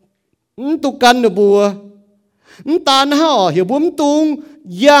ตุกันเนบัวตาหน้าอย่าบัวมันตุง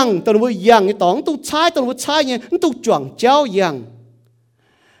ยังตัวบัวยังนี่ต้องตุงใช้ตัวบัวใช้เนี่ยตุงจ่วงเจ้ายัง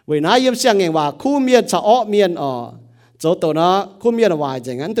เวลาเยี่ยมเสียงเองว่าคู่เมียนชะอ้อเมียนเจ้าตัวนะคู่เมียนวายอ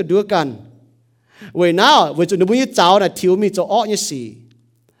ย่างนั้นตัวดูกันเวน่าเวจุนบุญยี่เจ้าน่ะทิวมีเจ้าอ้อยี่สี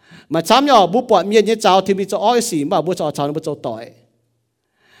มาช้ำย่อบุปผาเมียนยี่เจ้าทิวมีเจ้าอ้อยี่สีบ่าบุเจ้าชาวบุเจ้าต่อย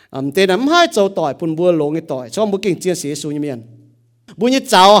แต่น้ำให้เจ้าต่อยปุ่นบัวหลงยี่ต่อยชอบบุเก่งเจียนเสียสูงยี่เมียนบุญยี่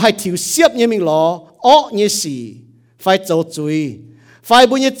เจ้าให้ทิวเสียบยี่มิงหล่ออ้อยี่สีไฟเจ้าจุยไฟ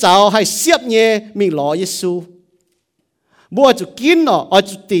บุญยี่เจ้าให้เสียบยี่มิงหล่อยี่สูบัวจุกินอ้อย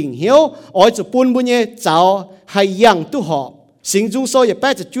จุติ่งเหี้ยวอ้อยจุปุ่นบุญยี่เจ้าให้ยังตู้หอบสิ่งจุงโซอย่าแปะ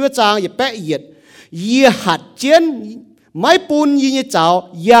จะจั่วจางอย่าแปะเหยียดยี่หัดเจียนไม่ปุนยี่เจ้า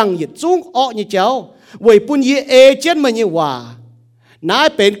ยังยี่จุงอ้อยี่เจ้าเว้ยปุนยี่เอเจียนมันยี่ว่านาย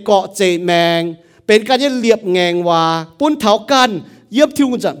เป็นเกาะเจแมงเป็นการยี่เลียบแงงว่าปุนเถากันเยียบทิว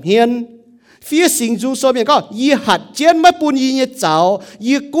จับเฮียนฟีสิงจุงโซเมียก็ยี่หัดเจียนไม่ปุนยี่เจ้า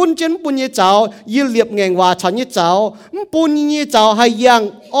ยี่กุนเจียนปุนยี่เจ้ายี่เลียบแงงว่าฉันยี่เจ้าปุนยี่เจ้าให้ยัง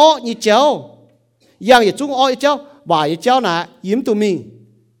อ้อยี่เจ้ายังยี่จุงอ้อยี่เจ้าว่ายี่เจ้าน่ะยิ้มตัวมิง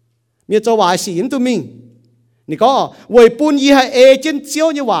มีเจ้าว่าสียิ้มตัวมิงนี่ก็เว้ยปุ่นยี่ให้เอเจนเจ้า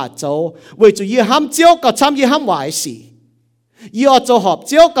เนี่ยว่าเจ้าเว้ยจะยี่ห้ามเจ้าก็ช้ำยี่ห้ามว่าสียี่อเจ้าหอบเ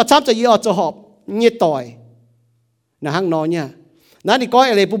จ้าก็ช้ำจะยี่อเจ้าหอบเนี่ยต่อยนะห้างนอนเนี่ยนั่นนี่ก็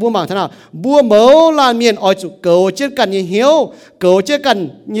อะไรผู้บัวมังท่านบัวเหมาลานเมียนอ้อยจุเก่าเจ้ากันยี่เหี้ยวเก่าเจ้ากัน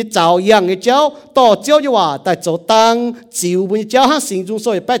ยี่เจ้ายังยี่เจ้าต่อเจ้าเนี่ยว่าแต่เจ้าตังจิ๋วบุญเจ้าห้างสิงจุงโซ่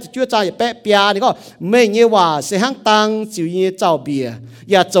อย่าแปะจะจ้วจ้าอย่าแปะเปียนี่ก็ไม่เนี่ยว่าเสียห้างตังจิ๋วยี่เจ้าเบีย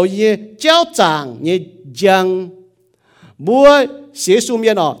อย่าเจ้ายี่เจ้าจางยี่ยังบัวเสียสูเมี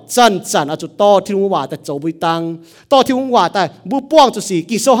ยนจันอาจุต่อที่ลุงว่าแต่เจ้าบุญตังต่อที่ลุงว่าแต่บัวป้วงจุสี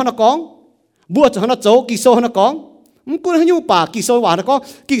กิโซฮันกองบัวจะฮันเจ้ากิโซฮันกองมันกูให้ยูป่ากิโซยว่านะก็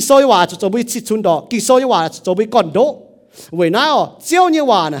กิโซยว่าจะไปชิดชุนดอกกิโซยว่าจะไปก่อนโดเว้ยน้าเจ้าเนี่ย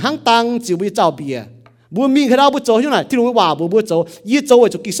ว่านะห้างตังจิ๋วไปเจ้าเบียบัวมีขนาดบัวโจที่ไหนที่ลุงว่าบัวโจยี่โจ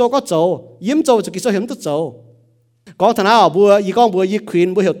จะกิโซก็โจยิ้มโจจะกิโซเห็นตัวโจกองธนาบัวยี่กองบัวยี่ควีน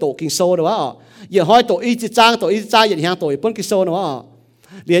บัวเหี่ยวโตกิโซหรือว่ายี่ห้อยโตอีจิจางอย่างเฮียงโตอีปนกิโซนะว่า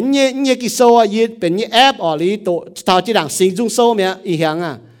เหรียญเนี่ยกิโซยี่เป็นยี่แอปหรือโตทาวจีดังสิงจุงโซเมียอีเฮียง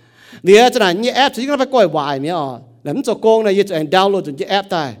เหรียญจะไหนยี่แอปที่ก็ไปก่อยวายเมียแล้วมันจะโกงนะยี่จะดาวน์โหลดจนยี่แอป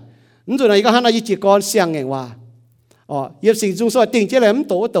ได้มันจะไหนก็หันยี่จีกรเสียงเองว่ายี่สิงจุงโซติ่งเจ้าเลยมัน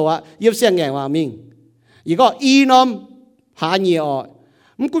โตยี่เสียงเองว่ามิงยี่ก็อีน้อมหาเนี่ย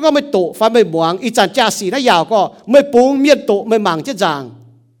มันก็ไม่โตไฟไม่หมวงอีจันจ่าสีน่ายาวก็ไม่ปุ้งเมียนโตไม่หมั่งเจ้าจาง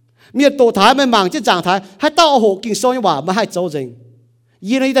เมียนโตท้ายไม่หมั่งเจ้าจางท้ายให้เต้าโอ้โหกินโซ่ยังว่าไม่ให้เจ้าจริง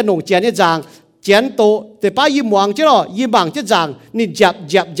ยี่นี่แต่หนุ่มเจียนเนี่ยจางเจียนโตแต่ป้ายี่หมวงเจ้าหรอยี่หมั่งเจ้าจางนี่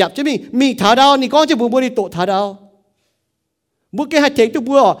จับจะมีท้าดาวนี่ก้อนจะบัวนี่โตท้าดาวบุกแกให้เทงตัว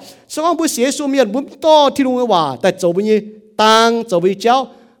บัวสองบัวเสียสูเมียนบุ้มโตที่ลุงว่าแต่เจ้าบุญยี่ตังเจ้าบุญเจ้า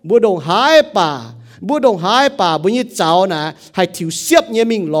บัวดงหายป่าบัวดงหายป่าบุญยี่เจ้านะให้ถิวเสียบเนี่ย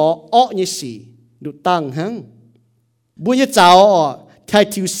มิงล้ออ้อเนี่ยสีดูตั้งหังบุญยี่เจ้าให้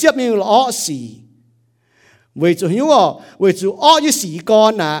ถิวเสียบเนี่ยมิงล้อสี为主有哦，为主惡嘅時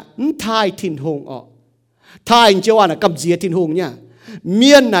間啊，太天空哦，太就話那咁子嘅天空呀，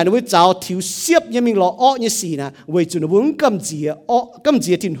面啊你會找條攝一面落惡嘅事呢，為主你會咁子嘅惡咁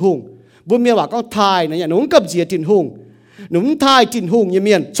子嘅天空，不面話講太呢，你會咁子嘅天空，你太天空一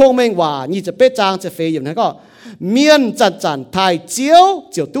面聰明話，你จะเป็นจางจะเฟยนะก็面จัน太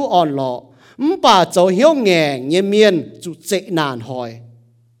招就都按落，唔把就曉硬一面就直難開，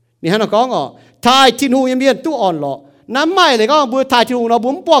你睇我講哦。太天空一面都按落，นั่นไม่เลยก็บัว太天空เรา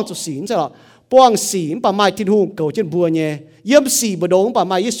บุ้มป้องจุดศีลใช่หรอป้องศีลป่าไม้天空เก่าเช่นบัวเนี่ยเยี่ยมสีบดงป่าไ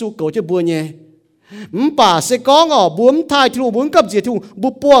ม้ยิสุเก่าเช่นบัวเนี่ยป่าเสกองอ๋อบุ้ม太天空บุ้มกับเจีย天空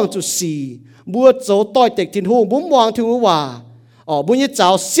บุ้มป้องจุดศีบัวโจต่อยเด็ก天空บุ้มวาง天空ว่าอ๋อบุ้มยี่เจ้า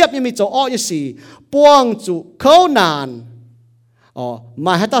เสียบยังมีโจอ้อยี่สีป้องจุเขานานอ๋อม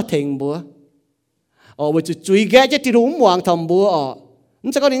าให้ต้าเถงบัวอ๋อบัวจุดจุยแก่เจ้า天空วางทำบัวอ๋อ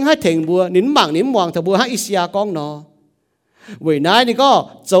นี่จะก็นิ่งให้เถงบัวนิ่งหมั่งนิ่งวางถ้าบัวให้อิสยากองเนาะเว้ยนายนี่ก็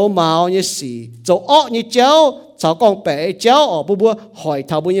เจ้าเมาเนี่ยสีเจ้าอ้อเนี่ยเจ้าชาวกองเป๋เจ้าอ๋อบัวหอย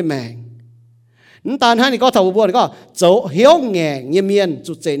ท้าบัวเนี่ยแมงนั่นตอนให้นี่ก็ท้าบัวนี่ก็เจ้าเหี้ยวแง่เนี่ยเมียน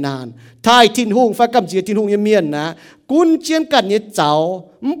จุดเจนานทายทิ้นหุ่งไฟกำจีทิ้นหุ่งเนี่ยเมียนนะกุนเจียนกันเนี่ยเจ้า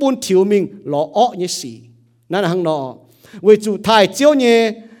บุญถิวมิงหล่ออ้อเนี่ยสีนั่นหังเนาะเว้ยจุดทายเจ้าเนี่ย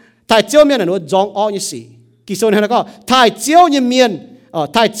ทายเจ้าเมียนน่ะหนูจองอ้อเนี่ยสีกิโซนให้แล้วก็ทายเจ้าเนี่ยเมียน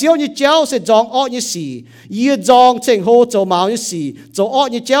太招你招是裝惡你事，要裝正好做冇你事，做惡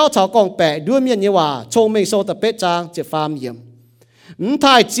你招就講白，對面你話聰明數特別爭就犯嚴，唔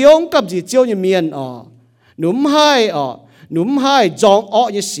太招今次招你面哦，你唔係裝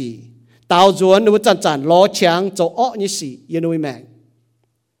惡你事，到時你會陣攞槍做惡你事，你會明。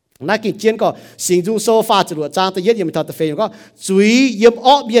那件件個心中所發就落爭得一樣咪頭得飛個，嘴入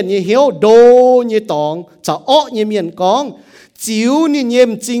惡面你曉多你當就惡你面講。จิ๋วนินเยี่ย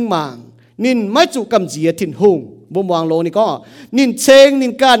มจริงมังนินไม่จุกำจีทิ้งหงบ่มวางโลนี่ก็นินเชงนิ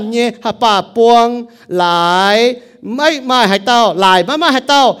นกันเย่หาป่าปวงหลายไม่ให้เต้าหลายไม่ให้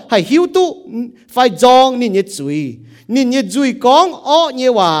เต้าให้หิวตุไฟจองนินเยจุยนินเยจุยกองอ้อเย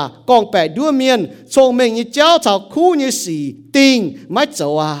ว่ากองแปดด้วยเมียนชงเมงเยเจ้าชาวคู่เยสีติงไม่เจ้า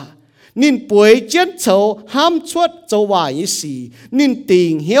ว่านินป่วยเจียนเฉาห้ามชวดเจ้าว่าเยสีนินติ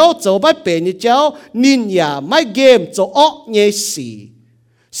งเหี้ยวเจ้าไม่เป็นเยเจ้านินอย่าไม่เกมเจ้าอ้อเยสี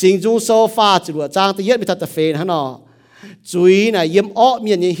สิ่งจงโซฟาจุดจางตะเย็ดไม่ทัดตะเฟนฮะเนาะจุยน่ะเยี่ยมอ้อเ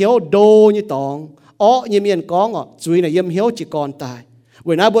มียนเยเหี้ยวโดเยตองอ้อเยเมียนกองอ่ะจุยน่ะเยี่ยมเหี้ยวจีกรตายเว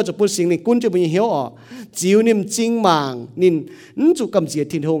ลาบัวจะพูดสิ่งนี้กุนจะเป็นเหี้ยวอ่ะจิ๋วนิ่มจริงมังนินจุกำเจีย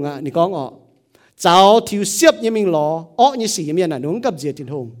ทิ้งหงอ่ะนี่กองอ่ะเจ้าทิวเสียบเยมิงล้ออ้อเยสีเยเมียนน่ะหนุ่งกำเจียทิ้ง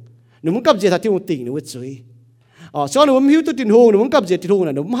หงหนุ่มกับเจตที่หงติ่งหนุ่มจุยอ๋อส่วนหนุ่มหิวตุติ่งหงหนุ่มกับเจตที่หง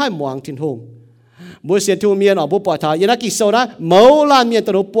น่ะหนุ่มให้มวงติ่งหงบัวเสียที่หงเมียนอ๋อบัวปล่อยทายนักกิโซนะเมาลานเมียน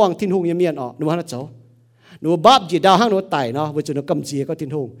ตัวหนุ่มปวงติ่งหงเมียนอ๋อหนุ่มฮันเจ้าหนุ่มบ้าจีดาวห้างหนุ่มไต่เนาะบัวจุดหนุ่มกับเจก็ติ่ง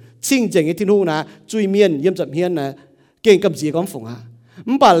หงชิงเจงติ่งหงนะจุยเมียนเยี่ยมจับเฮียนนะเก่งกับเจก็ฝงอ่ะ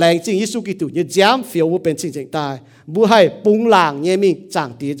มันป่าแรงจริงยิสุกิตุเนี่ยจ้ำเฟียวบัวเป็นชิงเจงตายบัวให้ปุงหลางเนี่ยมีจาง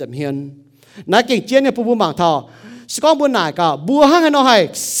ตีจับเฮียนนักเก่งเจียนเนี่ยผู้บัวหมางทอสกองบัวหน่ายก็บัวห้างให้น้องให้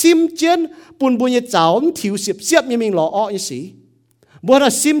ซิมเจียนปุ่นบุญยเจ้าถิวเสียบยังมีหล่ออ้อยี่สีบัวน่ะ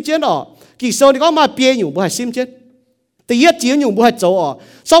ซิมเจนอ๋อกี่โซนก็มาเปียอยู่บัวให้ซิมเจนแต่ยัดเจียนอยู่บัวให้โจอ๋อ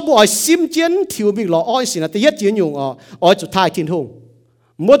ชอบบัวให้ซิมเจนถิวมีหล่ออ้อยี่สีนะแต่ยัดเจียนอยู่อ๋อจุดท้ายทิ้งหง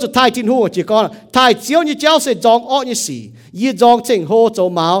มัวจุดท้ายทิ้งหงจีก่อนท้ายเจียวยี่เจ้าเสจองอ้อยี่สียี่จองเจิงโฮโจ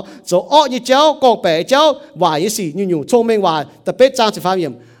เมาโจอ้อยี่เจ้ากองแปะเจ้าว่ายี่สีอยู่ชงเมงว่าแต่เป็ดจางสิฟ้าเยี่ย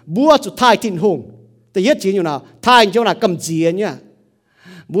มบัวจุดท้ายทิ้งหงแต่ยัดเจียนอยู่นะท้ายเจ้าน่ะกำเจียนเนี่ย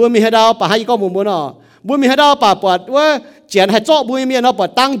บัวมีให้ดาวป่าให้ก็มุมบัวเนาะบัวมีให้ดาวป่าปวดว่าเจียนให้เจาะบัวมีเนาะปวด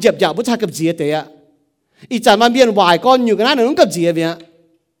ตั้งเจ็บหยาบบัวชากับเจียเตะอีจันมาเบียนวายก้อนอยู่กันนั่นหนุ่มกับเจียเบีย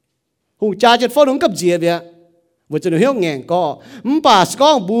หูจ่าจะฟ้องหนุ่มกับเจียเบียบัวจะหนุ่มเหี้ยงแงงก็ป่าสก้อ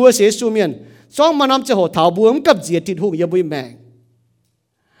งบัวเสียสูเมียนซ่องมานำจะหัวเท้าบัวกับเจียติดหูอย่าบัวแมง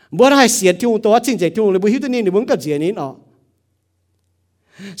บัวให้เสียนที่หูตัวจริงใจที่หูเลยบัวหิวตัวนี้หนุ่มกับเจียนี้เนาะ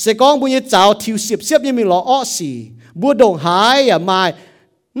เสกองบัวเนี่ยเจ้าทิวเสียบยังมีหล่ออ้อสีบัวดงหายอย่ามา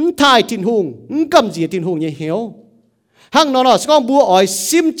ทายทิ้งหงกำเจียทิ้งหงยังเหี่ยวห้างนอนสก้องบัวอ่อย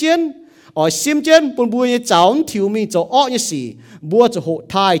ซิมเจนปุ่นบัวยังเจ้าถิวมีเจ้าอ้อยังสีบัวจะโห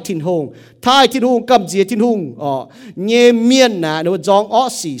ทายทิ้งหงกำเจียทิ้งหงเงี้ยเมียนนะหนูจองอ้อ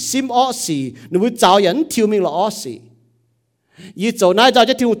สีซิมอ้อสีหนูเจ้ายันถิวมีละอ้อสียี่เจ้านายเจ้า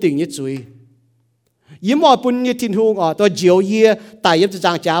จะทิ้งหงติ่งยี่จุยยิ้มอ่อยปุ่นยี่ทิ้งหงตัวเจียวเย่ตายยิ้มจะจ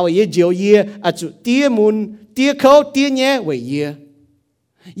างจ้าไว้ยี่เจียวเย่อาจุเตี้ยมุนเตี้ยเขาเตี้ยเงี้ยไว้เย่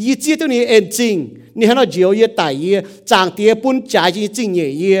ยี่เจี๊ยตัวนี้เอ็นจริงนี่ฮะเราเจียวเย่ตายเย่จางเตี้ยปุ่นจ่ายจริงจริงเย่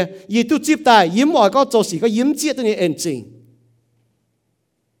เย่ยี่ตุจิบตายยิ้มอ่อยก็โจสีก็ยิ้มเจี๊ยตัวนี้เอ็นจริง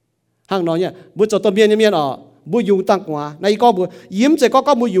hàng nói nhá bữa cho tôm miên bữa dùng tăng quá này có bữa yếm chỉ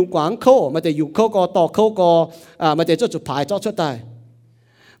có bữa dùng quảng khâu mà để dùng khâu có tỏ khâu có mà để cho chụp phải cho xuất tài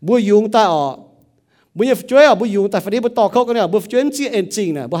bữa dùng ta bữa giờ chơi bữa dùng ta phải đi bữa tỏ khâu cái này bữa chơi chỉ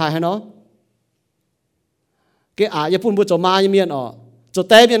engine nè bữa hài hay nó cái giờ phun bữa cho ma như miên cho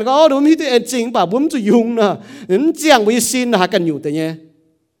tay miên có đúng như thế engine bà bữa cho dùng nè những chiang bữa xin là cần dùng thế nhé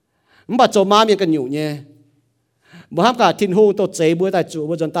bà cho ma miên cần dùng nhé bữa hấp cả thiên hùng tổ chế bữa tại chủ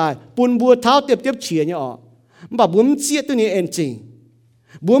bữa chân tai bún bữa tháo tiếp chia nhá bà bún chia tôi này engine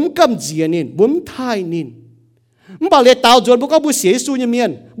bún cầm gì nín bún thai nín bà lấy tàu chuẩn bữa có bữa xế su như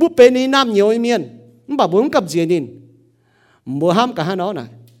miên bữa bên này nam nhiều như miên bà bún cầm gì nín bữa hấp cả hai nó này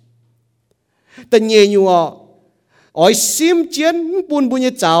tên nhẹ nhiều ỏi xiêm chiến bún bún như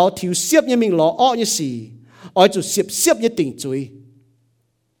cháo thiếu Siepv như mình lọ như xì ỏi chủ Siepv như tỉnh chuối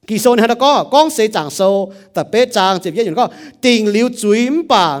kỳ sau này nó có con sẽ chẳng sâu tập bé trang chỉ biết những có tình liu chuối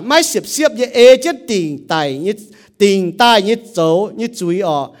bà mai Siepv như chết tình tai như Zaux như chuối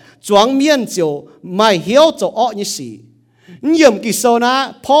choáng miên chiều mai hiếu cho như xì nhiều kỳ sau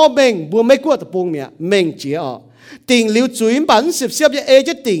naพ่อ mình bùa mấy quốc tập bung mẹ mình chỉ tình liu chuối bà Siepv như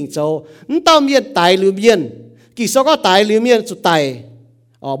chết tình Zaux tao miên tài liu miên kỳ sau có tài liu miên chủ tài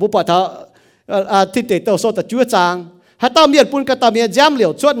bố bảo thọ thiên tế tàu số tập chúa trang hãy tao miệt bún cái tao miệt giam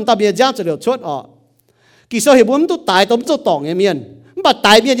liều chuột tao miệt giam cho liều chuột kỳ sau thì bún tu tài tao tu tỏng như miền bà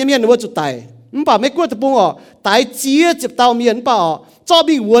tài miệt như miền nó tu tài bà mấy quốc tập bung tài chia chụp tao miệt bà cho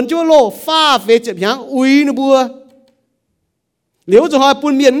bị uốn cho lô pha về chụp nhang uy nó bua nếu cho họ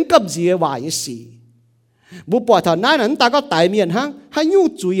bún miệt cầm gì vài như xì bố bảo thằng nãy nãy ta có tài miệt hăng hay nhu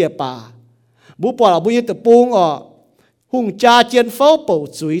chuối bà bố bảo là bún như tập bung hùng cha chiến pháo bầu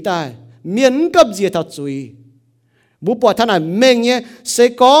chuối tài miệt cầm gì thằng chuối bố bảo thằng này mình nhé sẽ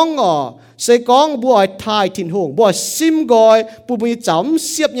có bố thai thiên hùng bố sim gọi bố bố chấm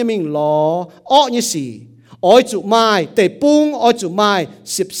Siepv như mình lò như xì ỏi chủ mai tề bung chủ mai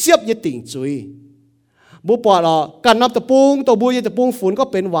Siepv như tỉnh chuối bố bảo là cần nắp tập bung tàu bố như tập bung phun có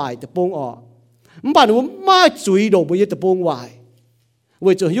bên vải tập bung bạn nó mai chuối đồ bố như tập bung vải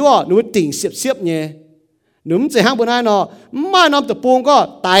vậy chủ yếu nó tỉnh Siepv nhé núm chỉ hàng bữa nay mai nắp tập bung có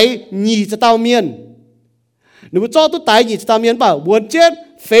tại nhì cho tao miên nếu cho tôi tài gì tao miễn bảo buồn chết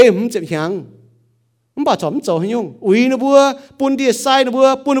phê không chịu hàng không bảo chấm chầu hay nhung uy nó bua bún đi sai nó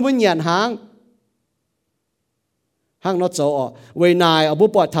bua nhàn hàng nó chầu về này bố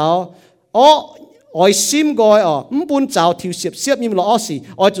bỏ tháo ỏi sim gọi bún cháo thiếu Siepv như là xì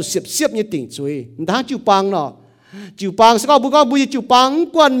chủ Siepv như tỉnh chuối đã chịu băng sẽ có bố chịu băng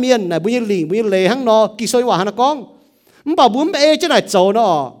quan miền này bố như lỉnh bố như lề hàng nó kỳ soi hòa nó con không bảo bún bê chứ này chầu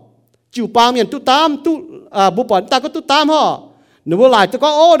nó chịu băng miền tu tam bố bọn ta có tu tam họ nếu bố lại tôi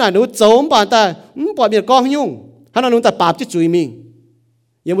có này nếu chống bọn ta bọn miền con nhung hắn nói ta bạp chứ chui mình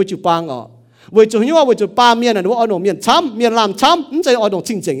nhưng bố chịu băng với chủ nhung với chủ ba miền này nếu ở nông miền chấm miền làm chấm không chạy ở nông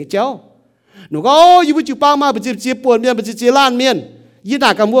chính chính chéo nếu có như bố chịu băng mà bố chịu buồn miền bố chịu lan miền như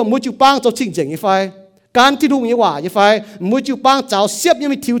nào cả mua chịu băng cho chính chính như phải can thi đụng như quả như phải mua chịu băng cháu Siepv như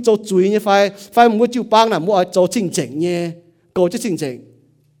mình thiếu cho chui như phải mua chịu băng là mua cho chính chính nhé cầu cho chính chính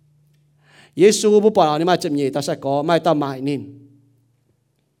Giêsu bố bảo là mai chậm nhỉ ta sẽ có mai ta mãi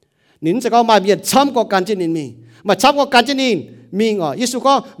nín sẽ có mai miền chăm có can trên mình mà chăm có can trên mình Giêsu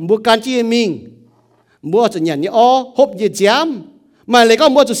có mua can trên mình mua cho nhận như hộp như giám mà lại có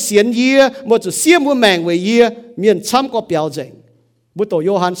mua cho xiên yê mua cho xiêm mua mèng về yê miền chăm có biểu diễn bố tổ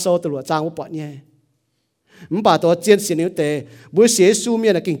Yohan sâu từ lúa trang bố bảo nhé bà tổ chiến sĩ nếu thế bố Giêsu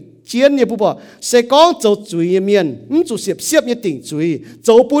miền là kinh chiến như bố bảo sẽ có dấu chuối miền chủ Siepv như tỉnh chuối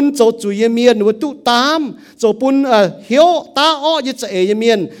dấu chuối miền nếu tu tam dấu bún hiếu ta như chạy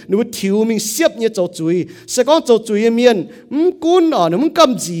miền nếu thiếu mình Siepv như dấu chuối sẽ có dấu chuối miền cún nếu muốn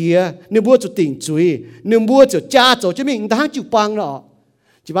cầm gì nếu bố chủ tỉnh chuối nếu bố chủ cha dấu cho mình đang chịu băng đó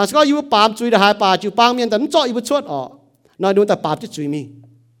chỉ bằng sẽ có yêu bám chuối là hai bà chịu băng miền tấn cho yêu chuột nói đúng ta bám cho chuối mình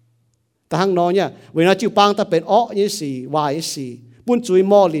ta hăng nói nha vì nó chịu băng taเป็นnhư xì vài như xì bún chuối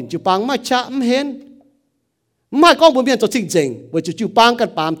mò lìn chịu băng mai chạm hên mai con bún miền cho chính chính vì chịu băngกัน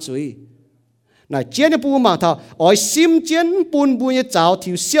bám chuối này chiến như bún mà thà ỏi sim chiến bún như cháo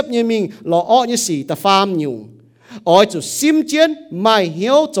thiếu Siepv như mình lọ như xì ta farm nhung ỏi chủ sim chiến mai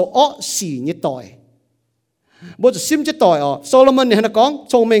hiếu cho xì như tỏi bố chủ sim chết tỏi Solomon này hắn có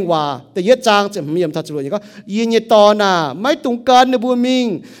thông minh hòaแต่ยะจางจะมีมทัดจุยก็ยินยตอนน่ะไม่ตรงกันในบัวมิง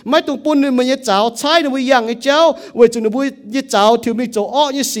ไม่ตรงปุ่นในมันยะเจ้าใช้ในบัวยังไอ้เจ้าเวจุในบัวยะเจ้าที่มีโจ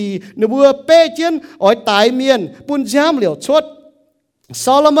ยี่สี่ในบัวเป้เจียนตายเมียนปุ่นย้ำเหลียวชด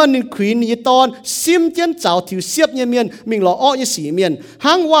Solomonในขวีนยตอนซิมเจียนเจ้าที่Siepvเมียนมิงหล่ยี่สี่เมียน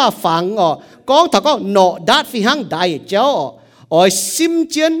หังว่าฝังกองถ้าก็หนอดัดฟีหังได้เจ้า oi sim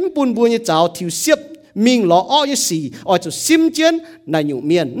chiến bùn bùn như cháu thiếu Siepv Mingh lo o như xì oi cho sim chiến này nhung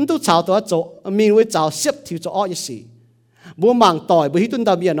miền tu cháu tôi cho Mingh với cháu Siepv thiếu cho o như xì bùa mảng tỏi bùa hít tuân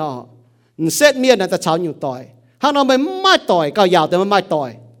đào miền nó xét miền là ta cháu nhung tỏi hắn nó mới mai tỏi cao giàuแต่mai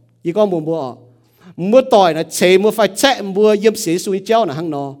tỏi gì con mua tỏi là chế mua phải chạy mua yếm xế suy chéo là hăng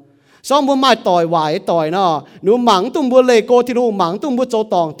nó xong mua mai tỏi vải tỏi nó nếu mảng tung mua lê cô thiên hồ mảng tung mua châu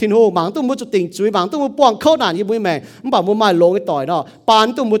tòng thiên hồ mảng tung mua châu tỉnh chuối mảng tung mua buông khâu nản như bùi mẹ bảo mua mai lồng cái tỏi nó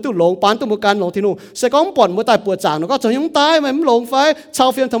bán tung mua tu lồng bán tung mua can lồng thiên hồ sẽ có bọn mua tài bùa chàng nó có cho những tai mà lồng phải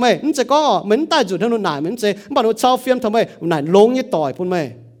trao phim thằng mày nó sẽ có mình tai chủ thằng nó nải mình sẽ bảo nó trao phim thằng mày nải lồng như tỏi phun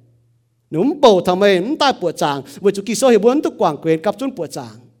mày nếu bầu thằng mày nó tai bùa chàng với chủ kỳ số hiểu muốn tu quảng quyền cặp chốn bùa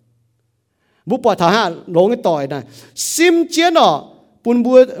chàng bố bỏ thảo hạ lồng cái tỏi này sim chiến nó bùn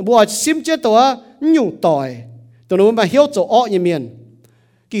bùa sim chếtตัวnhung tỏiตัวนู้นมาเหี้ยวโจอ้อยังเมียน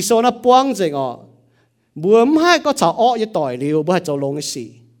กี่โซน่ะป้วงเจงอ๋อบัวไม่ให้ก็ชาวอ้อยังต่อยเร็วบัวให้โจลงไอ้สี่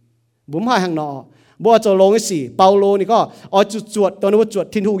บัวไม่ให้หางนอบัวโจลงไอ้สี่เปาโลนี่ก็อ๋อจุดจวดตัวนู้นจวด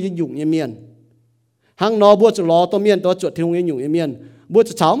ทิ้งหูยังหยุ่งยังเมียนหางนอบัวจะรอตัวเมียนตัวจวดทิ้งหูยังหยุ่งยังเมียนบัวจ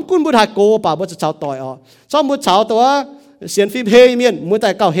ะเฉากุ้นบัวถ่ายโกป่าบัวจะเฉาต่อยอ๋อชอบบัวเฉาตัวเสียนฟิล์มเฮยเมียนบัวแต่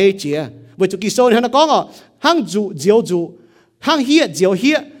เก่าเฮยเจียบัวจุกี่โซนี่ฮะนะก้องอ๋อหางจูเจียวจูhang hiệt diều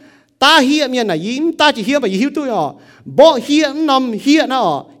hiệt ta hiệt miền này yếm ta chỉ hiệt mà hiếu tôi à bỏ hiệt nằm hiệt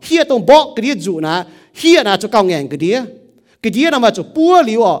nó hiệt tông bỏ cái đĩa dụ nè hiệt là cho cao ngàn cái đĩa nào mà cho bua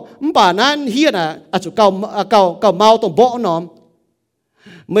liu à bà nan hiệt là cho cao mau tông bỏ nó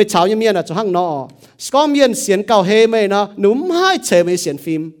mới cháu như miền là cho hang nó có miền xiên cao hê mày nó núm hai chế mày xiên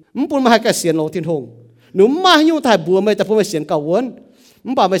phim bún hai cái xiên lồng thiên hùng núm hai nhung thải bùa mày tập mày xiên cao vốn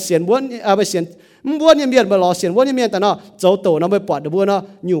bà mày xiên vốn mày xiên buôn như miền mà lo xiên buôn như miềnแต่nó châu tổ nó mới bọt được buôn nó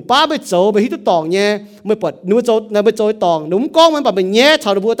nhiều ba mới châu mới hít tụt tòng nhé mới bọt núi châu nó mới châu tòng núm con mới bảo mình nhé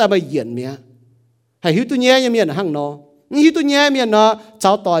chào được buôn ta mới diễn mía hay hít tụt nhé như miền là hăng nó hít tụt nhé miền nó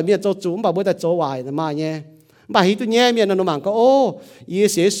chào tỏi miền châu chú bảo buôn ta châu hoài là mà nhé bà hít tụt nhé miền nó mảng có ô ye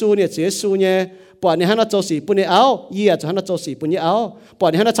xế su nhé bọt này hắn nó châu xỉ buôn này áo ye cho hắn nó châu xỉ buôn này áo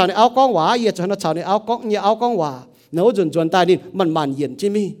bọt này hắn nó chào này áo con hóa ye cho hắn nó chào này áo con như áo con hóa nấu dồn ta đi mặn diễn chứ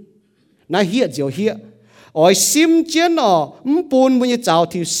mi nãy hiệt diều hiệt, oi sim chiến nó bùn bây giờ cháu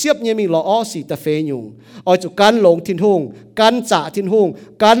thì Siepv như mình lo ó xì ta phê nhung, oi chủ can lồng thiên hùng, can trả thiên hùng,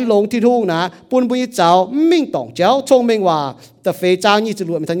 can lồng thiên hùng nè, bùn bây giờ cháu mình tổng cháu thông minh hòa ta phê trang như chỉ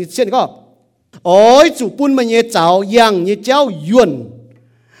luận mình thành như chiến có, oi chủ bùn bây giờ cháu yang như cháu yuan,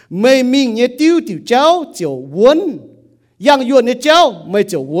 mày mình như tiêu cháu chiều vốn, yang yuan như cháu mày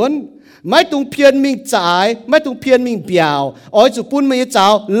chiều vốn. Mấy tung phiền mình trái, mấy tung phiền mình bèo, ôi chủ bún mình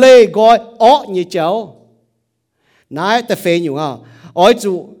cháu lê gọi ó như cháu. Nãy ta phê nhung à, ôi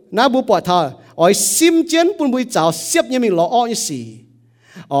chủ nãy bố bỏ thờ, ôi sim chiến bún bùi cháu Siepv như mình lo ó như xì.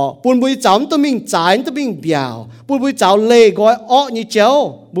 Bún bùi cháu tôi mình trái, tôi mình bèo, bún bùi cháu lê gọi ó như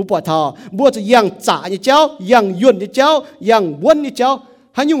cháu, bố bỏ thờ, bố cho yang trả như cháu, yang yuan như cháu, yang vốn như cháu,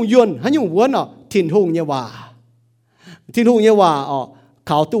 hắn dùng yuan, hắn dùng vốn à, thiên hùng như hòa,เ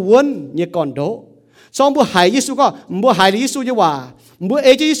ขาตัววนเนี่ยก่อนโดสองบัวหายยิสุก็บัวหายยิสุยี่ว่าบัวเอ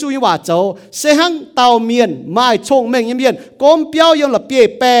จิยิสุยี่ว่าเจ้าเสหังเตาเมียนไม้ชงแมงเมียนก้มเปี้ยวยังละเปีย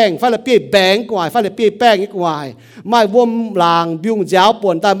แป้งไฟละเปียแบงกวายไฟละเปียแป้งกวายไม้วมลางบิวเจ้าป่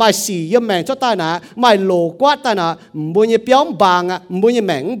วนแต่ไม้สียังแมงชดใต้หนาไม้โลกวาดใต้หนาบัวเนี่ยเปี้ยวบางอ่ะบัวเนี่ยแ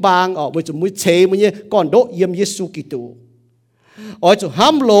มงบางบัวจะมุ้ยเชบัวเนี่ยก่อนโดเยี่ยมยิสุกิตูôi chú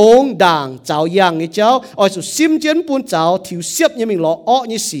ham lồng đảng cháu yang như cháu ôi chú sim chiến bún cháu thiếu Siepv như mình lo ó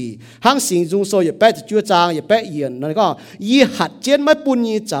như xì hang sinh dung sôi ya bé chúa trang ya bé yên nó có y hạt chiến mấy bún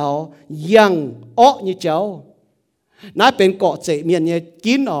như cháu yang ó như cháu nãy bên cọ chế miền như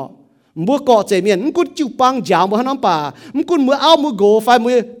kín ọ mua cọ chế miền cút chịu băng giàu mua hắn bà cút mua áo mua gỗ phải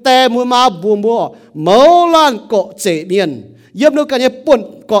mua tè mua ma bùa mua máu lan cọ chế miền yếm nó cả như bún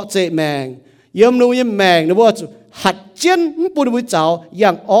cọ chế mèng yếm nó như mèng nó mua hạt chiến bún bún cháu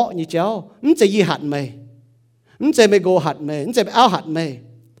yang ó như cháu sẽ y hạt mày sẽ mày gỗ hạt mày sẽ mày áo hạt mày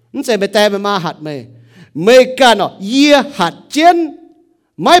sẽ mày tè mày ma hạt mày mày cả nó y hạt chiến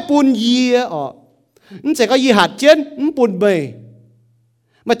mấy bún y ọ sẽ có y hạt chiến bún mày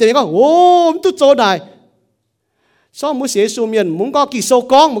mà tự nhiên có ô tôi chỗ này sao muốn xé số miền muốn có kỳ số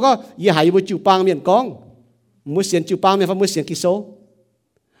con muốn có y hạt muốn chịu băng miền con muốn xé chịu băng miền phải muốn xé kỳ số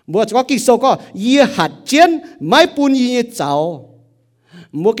mua cho có kỳ số có y hạt chiến mấy bún y cháu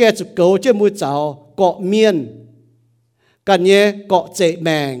mua cái chụp cầu trên mua cháu cọ miên cần nhé cọ chạy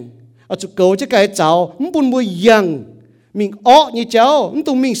mèng ở chụp cầu trên cái cháu bún mua yang mình ó như cháu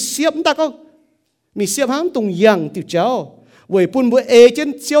tùng mình Siepv ta có mình Siepv hám tùng yang tiểu cháu vậy bún mua ê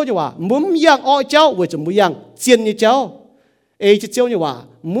trên chiếu như vậy muốn yang ó cháu vậy chụp mua yang chiên như cháu ê trên chiếu như vậy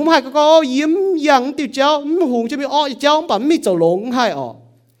muốn hai có yếm yang tiêu cháu hùng cho mi o cháu bà mi cháu lông hai ọ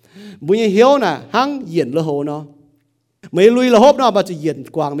bùi như hiếu nè hăng diễn lơ hồ nó mấy lui là hốp nó bà chỉ diễn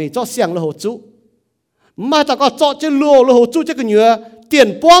quảng mình cho xiang lơ hồ chú mà ta có cho trên lô lơ hồ chú chứ cái nhựa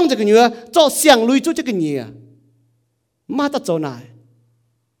tiền quang chứ cái nhựa cho xiang lui chú chứ cái nhựa mà ta cho này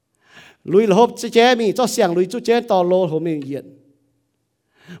lui là hốp chế mình cho xiang lui chú chế to lô hồ mình diễn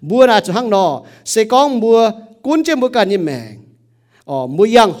bùa nào cho hăng nó sẽ có bùa cuốn trên bùa cả như mèn bùa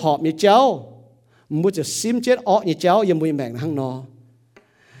yang họp như cháu bùa chỉ sim chết ọ như cháu nhưng bùa mèn hăng nó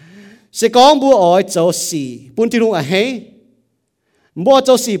sẽ có bùa ỏi châu xì bún tiêu hùng hay bùa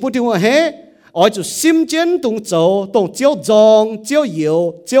châu xì bún tiêu hùng hay ỏi chú sim chết tung châu tung chiếu Nzong chiếu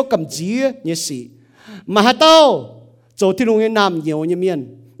Youx chiếu Gamh như xì mà hả tao châu tiêu hùng như nam nhiều như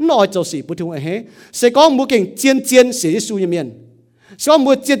miền nói châu xì bún tiêu hùng hay sẽ có bùa cảnh chiên xì Giêsu như miền sau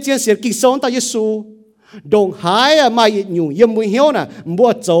một chiên sẽ kinh sống ta Giêsu đồng hải mà Nyungc yếm mùi hiếu nè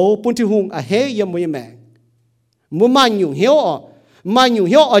mua châu bún tiêu hùng hết yếm mùi mẹ mua mà Nyungc hiếu mà Nyungc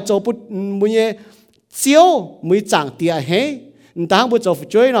hiếu ở châu bún mùi chiếu mùi chẳng tiệt hết ta mua châu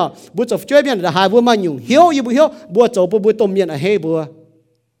chơi nè mua châu chơi miền là hai mua mà Nyungc hiếu yếm mùi hiếu mua châu mua tôm miền hết mua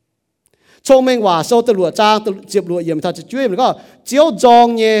châu mình hòa sau từ lụa trang từ diệp lụa yếm ta chơi mình có chiếu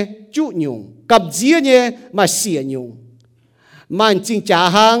Nzorng nhé chú Nyungc Gamh nhé mà xỉa Nyungc mà chính trả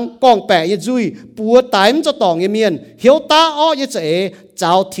hàng con bè như duy bùa tái cho tòng như miền hiếu ta ó như thế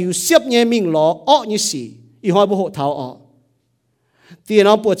cháu thiếu Siepv như Mingh lọ ó như xỉ y hỏi bùa hộ thảo ó tiền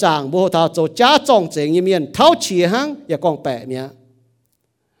nó bùa chàng bùa hộ thảo cho cha trọng chén như miền tháo chỉ hàng ya con bè mía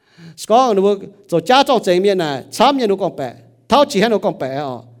có nó cho cha trọng chén miền này chám như nó con bè tháo chỉ hàng nó con bè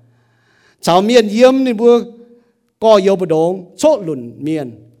ó cháu miền yếm nên bùa có yêu bùa đống chốt lùn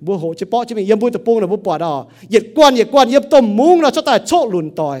miền bùa hộ chế bó chế mình yếm bùa tập bông là bùa bọt đó nhiệt quan yếm tôm muống là cho ta chốt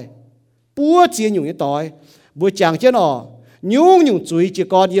lùn tỏi bùa chia nhung như tỏi bùa chàng chế nọ nhung chuối chỉ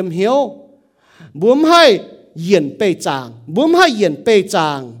còn yếm hiếu bùa hay yển bê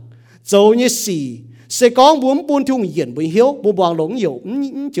chàng dấu như xì sẽ có bùa buôn thung yển bùa hiếu bùa bhoàng lống nhiều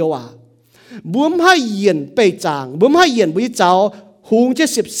chiều à bùa hay yển bê chàng bùa hay yển bùa cháu hùng chế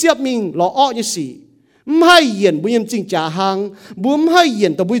Siepv mình lọ ọ như xì hai yển bùi yếm chính trả hàng bùm hai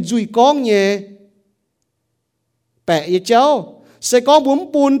yển tao bùi duy con nhé bẻ như cháu sẽ có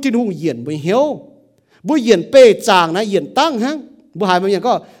bùm bùn thiên hùng yển bùi hiếu bùi yển bê chàng này yển tăng hăng bùi hai mình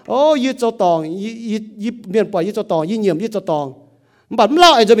có yết cho tòng yết miền bò yết cho tòng yết nhiệm yết cho tòng bạn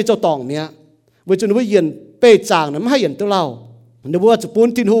lao ai cho bị cho tòng mía bùi cho nó bùi yển bê chàng nó hai yển tao lao nó bùa cho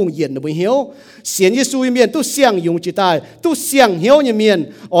bùn thiên hùng yển nó bùi hiếu xiên Giêsu miền tu xiang dùng chỉ tài tu xiang hiếu như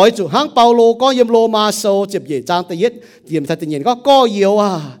miền ỏi chủ hang Paulo có yếm lô ma sâu chụp dễ trang tự yết yếm thật tự nhiên có nhiều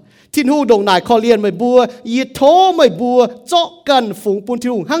à thiên hùng đồng nải kho liền mày bùa yết thố mày bùa cho cần phụng bùn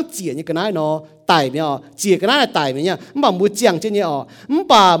thiên hùng hang chỉ như cái này nó tài mày chỉ cái này là tài mày nha mà bùa chiang trên nhẹ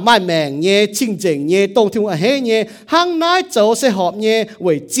bà mai mèng nhẹ chinh chỉnh nhẹ tông thiên hùng hết nhẹ hang nái châu sẽ họp nhẹ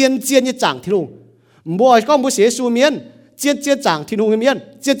với chiên như chẳng thiên hùng bùa có bùa Giêsu miền chiên chẳng thiên hùng miền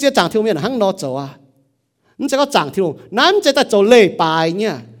chiên chẳng thiên hùng miền hang nó châu à nó sẽ có chẳng thiên hùng nám sẽ ta châu lê bài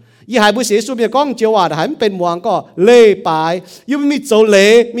nha y hai bữa Giêsu miền con chiều à hai bên muang có lê bài y mình châu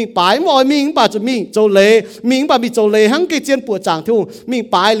lê mình bài mọi mình bà cho mình châu lê mình bà bị châu lê hang cái chiên bùa chẳng thiên hùng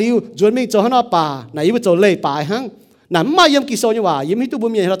mình bài liu rồi mình châu nó bà này y châu lê bài hang nằm mà yếm kỳ sâu như vậy yếm hít tu bùa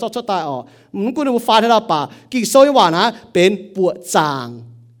miền là cho tai ọ mình cũng được phá thế là bà kỳ sâu như vậy na bên bùa chẳng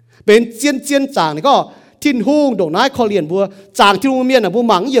bên chiên chẳng này có thiên hùng đồng nái kho liền bùa chẳng thiên hùng miền là bùa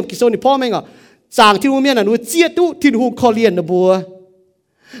mắng yếm kỳ sâu nàyพ่อแม่งchẳng thiên hùng miền là nuôi chia tu thiên hùng kho liền là bùa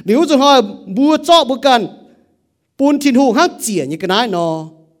nếu chúng họ bùa cho bùa cần bùn thiên hùng hang chia như cái này nó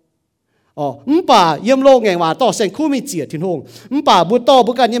bà yếm lô ngày mà to sen khu mi chia thiên hùng bà bùa to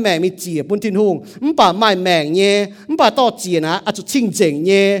bùa cần như mẹ mi chia bùn thiên hùng bà mai mèng nhé bà to chia na à chút chinh chỉnh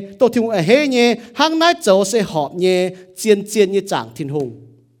nhé to thiên hùng hết nhé hang nái châu sẽ họp nhé chiên như chẳng thiên hùng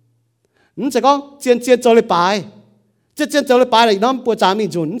sẽ có chiên châu lê bài chiên châu lê bài là nó bùa chẳng mình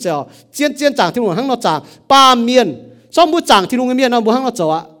chuẩn sẽ chiên chẳng thiên hùng hang nó chẳng ba miền trong bùa chẳng thiên hùng miền nó bùa hang nó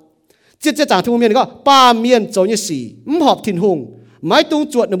châu ạ chiên chẳng thiên hùng miền có ba miền châu như xì họp thiên hùng máy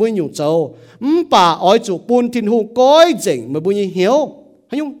tung chuột nó bùi Nyungc châu bà ỏi chủ bùn thiên hùng coi dĩnh mà bùi như hiếu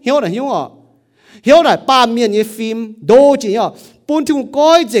hiếu là ba miền như phim đô chỉ nhở bùn thiên hùng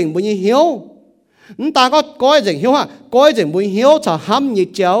coi dĩnh bùi như hiếu ta có coi dĩnh hiếu ha coi dĩnh bùi hiếu thà hâm như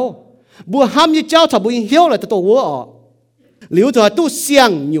châu bùa hâm như châu thà bùi hiếu là tổ vua liu thà tu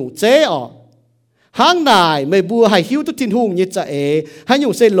xiang Nyungc chế hang nải mày bùa hay hiếu tu thiên hùng như thế hay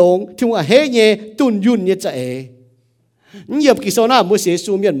Nyungc xây lông thiên hùng hết nhé tuân yun như thế nhiều kỳ sau nào mua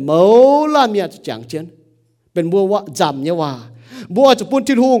Giêsu miền mẫu là miền chẳng chiến bên mua vợ giảm như hòa bùa chủ bún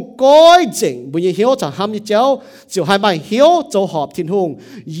thiên hùng coi chỉnh bùi hiếu chẳng ham như cháu chiều hai bài hiếu châu họp thiên hùng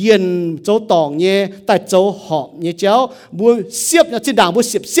yên châu tòng nhé tại châu họp như cháu bùa Siepv như trên đảng bùa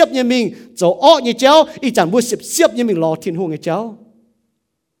Siepv như mình châu ọ như cháu y chẳng bùa Siepv như mình lo thiên hùng như cháu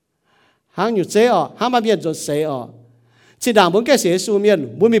hang nhiều chế hang mà miền dồn chế trên đảng bốn cái chế su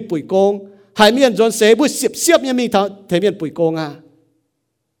miền bùa mình bùi công hai miền dồn chế bùa Siepv như mình thấy miền bùi công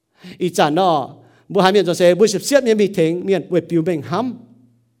y chẳng bùa hai miền dồn chế bùa Siepv như mình thấy miền bùi biểu mình hăm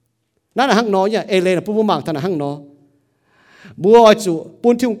นั่นน่ะหังน้อยเนี่ยเอเลน่ะผู้มั่งท่านน่ะหังน้อบัวจุปุ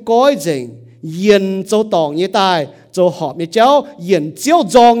นทิงก้อยเจิงเย็นเจ้าตองเนี่ยตายเจ้าหอบเนี่ยเจ้าเย็นเจ้า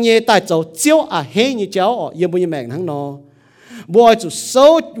จองเนี่ยตายเจ้าเจ้าอาเฮเนี่ยเจ้าเย็นบุญแมงหังน้อบัวจุโซ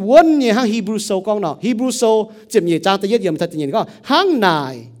วนเนี่ยหังฮีบรูโซกองเนาะฮีบรูโซเจ็บเนี่ยจางตะเย็ดเยี่ยมทัดเนี่ยก็หังนา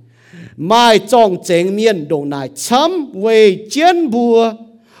ยไม่จองเจิงเมียนดงนายช้ำเวเจียนบัว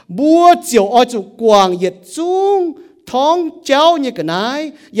เจียวอ้อยจุกวางเหยียดจุงท้องเจ้าเนี่ยกันนาย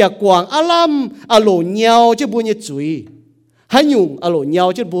อย่ากวางอาลัมอโลเนียวจะบัวเนี่ยจุยให้ยุ่งอโลเนียว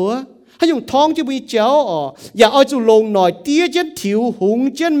จะบัวให้ยุ่งท้องจะบัวเจ้าอย่าเอาจุลงหน่อยเตี้ยเจนถิวหุง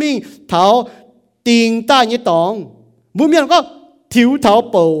เจนมิงเท้าติงใต้เนี่ยตองบุญเมียนก็ถิวเท้า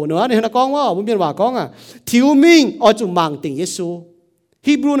เป่าเนาะในขณะกองว่าบุญเมียนว่าก้องถิวมิงเอาจุมังติงเยซู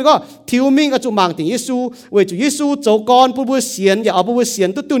ฮีบรูนี่ก็ถิวมิงเอาจุมังติงเยซูเวจุเยซูโจกอนผู้บัวเสียนอย่าเอาผู้บัวเสียน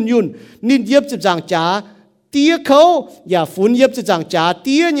ตุนยุนนินเย็บจิบจางจ๋าเตี้ยเขาอย่าฝุ่นเย็บจะจางจ่าเ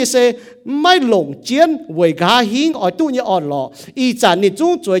ตี้ยเนี่ยเสไม่หลงเจียนเวกาหิงอ่อยตู้เนี่ยอ่อนหล่ออีจานนี่จุ้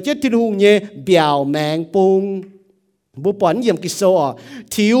งจวยเจ็ดทิ้งหงเนี่ยเบี่ยวแมงปุงบุปผลเยี่ยมกิโซ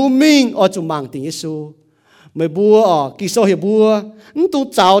ทิวมิงอ่อจุมังติงเยซูไม่บัวกิโซเหียบัวนั่นตู้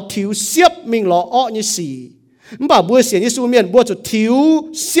เจ้าทิวเสียบมิงหล่ออ่อเนี่ยสี่นั่นบ่าบัวเสียเยซูเมียนบัวจุทิว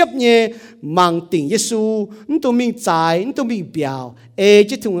เสียบเนี่ยมังติงเยซูนั่นตู้มิงใจนั่นตู้มิงเบี่ยว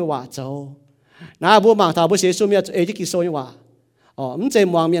จะถึงว่าเจ้าน่าบัวมังทาบัวเสียซูเมียจะกิโซยังว่ามันจะ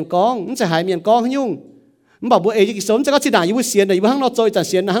มองเมียนกองมันจะหายเมียนกองยุ่งมันบอกบัวจะกิโซมันจะก็ที่ด่าอยู่เสียนอยู่ข้างนอกโจยจันเ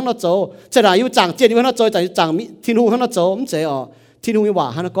สียนข้างนอกโจจะด่าอยู่จางเจียนอยู่ข้างนอกโจยจันจางทิ้งหูข้างนอกโจมันจะทิ้งหูยังว่า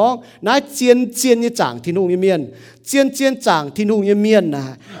ข้างนอกกองน่าเจียนยี่จางทิ้งหูยังเมียนเจียนจางทิ้งหูยังเมียนนะ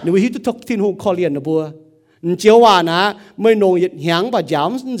หนูฮิตทุกทิ้งหูคอเลียนนะบัวเจียวว่านะไม่นงหยางบ่ยาม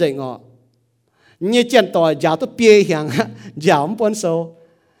มันจะเนี่ยเจียนต่อยาวตัวเปียหยางยามปนโซ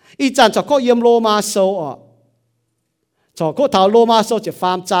อีจันจอกก็เยี่ยมโลมาโซจอกก็เท้าโลมาโซจะฟ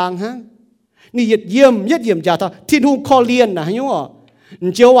าร์มจางฮะนี่เยี่ยมยาท่าที่นุ่งคอเลียนนะยุ่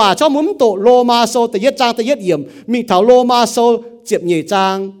งเจียวว่าชอบมุ้งโตโลมาโซแต่ยัดจางแต่ยัดเยี่ยมมีเท้าโลมาโซเจ็บเหนื่อยจา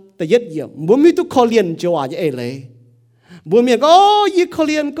งแต่ยัดเยี่ยมบุ้มมีทุกคอเลียนเจียวว่าจะเลยบุ้มเมียก็ยี่คอเ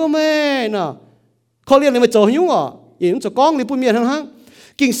ลียนก็แม่น่ะคอเลียนเลยมาโจยุ่งอย่างจะก้องเลยปุ่มเมียทั้ง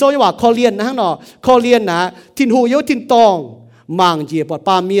กิ่งโซจะว่าคอเลียนนะฮะเนาะคอเลียนนะทินหูเยอะทินตองมังเจียบป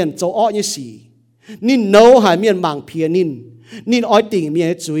าเมียนโจอ้อยี่สีนินโนหายเมียนมังเพียนินอ้อยติ่งเมียน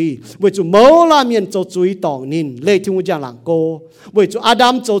จุยเวจูเมาลาเมียนโจจุยตองนินเลยที่มุจางหลังโกเวจูอาดั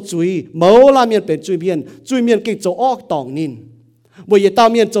มโจจุยเมาลาเมียนเป็นจุยเมียนเก่งโจอ้อตองนินเวยตา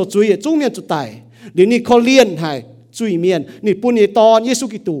เมียนโจจุยจุ้งเมียนจุไตเดี๋ยวนี้เขาเลียนให้จุยเมียนนี่ปุณยตอนเยซู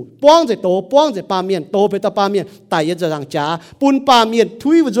กิตูป้องใจโตป้องใจปาเมียนโตไปตาปาเมียนไตยันจะดังจ้าปุณปาเมียน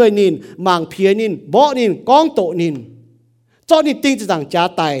ทุยวจุยนินมังเพียนินบ่อนินก้องโตนินจอนี่ติ้งจะต่างจ้า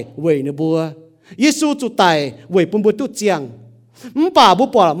ไตเวยเนบัวเยซูจุไตเวยปุ่มบุตุเจียงป่าบุป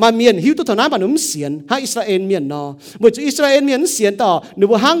ผามาเมียนหิวตุถนาปนุ่มเสียนให้อิสราเอลเมียนเนาะเมื่อจุอิสราเอลเมียนเสียนต่อหนู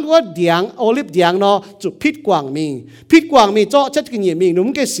ว่าหังว่าเดียงโอลิฟเดียงเนาะจุพิษกวางมิงเจาะชัดกันเหยียมิงหนุ่ม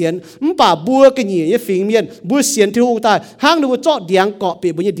แกเสียนป่าบัวกันเหยียฟิงเมียนบัวเสียนที่หงตายหังหนูว่าเจาะเดียงเกาะเปี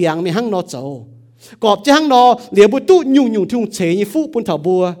ยบุญเดียงไม่หังเนาะเจ้ากอบจะหังเนาะเหลียบุตุยุ่งที่หงเฉยฟูปุ่นเถา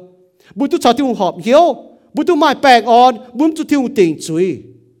บัวบุตุชาวที่หงหอบเหี้ยวบุตุไม้แปลกอ่อนบุ้มจุที่หงติ่งจุย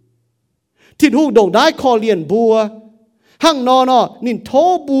ทินหูโด่งได้คอเลียนบัวหังนอนนินโท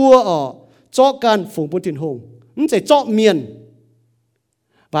บัวเจาะกันฝูงบนทินหงมันจะเจาะเมียน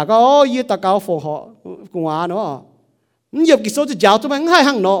ป่าก็ยืดตะเกาฝูงหอกงวาเนาะมันเหยียบกิโซจะยาวจะไม่ให้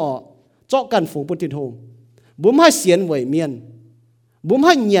หังนอเจาะกันฝูงบนทินหงบุ้มให้เสียนไหวเมียนบุ้มใ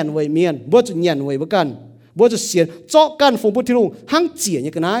ห้เงียนไหวเมียนบัวจะเงียนไหวเหมือนกันบัวจะเสียนเจาะกันฝูงบนทินหงหังเจี๋ยอย่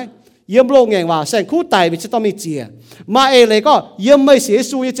างกันนะเยี่ยมโลงแงงว่าแสงคู่ไตไม่ใช่ต้องมีเจี๋ยมาเอเลยก็เยี่ยมไม่เสีย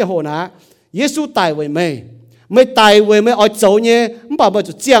สู้ยี่เจ้าโหนะเยซูไตไว้ไม่ไตไว้ไม่เอาโจเนี่ยมันบอกว่าจ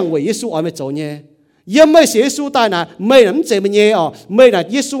ะเจียงไว้เยซูเอาไม่โจเนี่ยยังไม่เสียสู้ไตนะไม่น้ำเจมันเนี่ยไม่นะ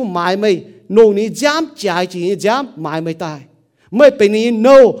เยซูหมายไม่โน่นี้ย้ำใจจริงย้ำหมายไม่ตายไม่เป็นนี้โ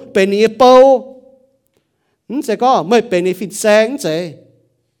น่เป็นนี้เป้านั่นเสก็ไม่เป็นนี้ฟิตแสงเจ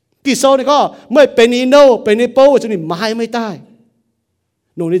กิโซนี่ก็ไม่เป็นนี้โน่เป็นนี้เป้าจนนี่หมายไม่ตาย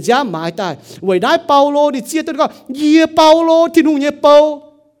โน่นี้ย้ำหมายตายไว้ได้เปาโลดิเจียตัวก็เยี่ยเปาโลที่นู่นเยี่ยเปา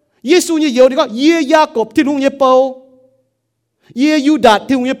เยซูเนี่ยเยอะนี่ก็เยี่ยยากบที่นุ่งเยเปา ye yu đạt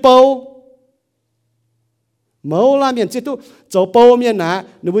thì ye bầu mẫu là miền chết tu cháu bầu miền nà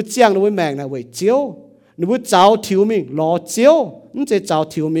nếu bữa chiang nếu bữa mèng là vậy chiếu nếu bữa cháu thiếu mình lo chiếu nếu chế cháu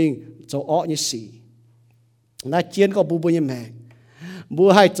thiếu mình cháu ọ như xì nãy chiến có bù bù như mèng bù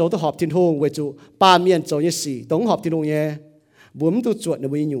hai cháu tu họp thiên hùng vậy chú ba miền cháu như xì tổng họp thiên hùng nhé bướm tu chuột nếu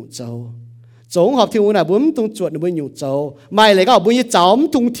bữa nhủ cháu cháu họp thiên hùng là bướm tu chuột nếu bữa nhủ cháu mai lại có bữa như cháu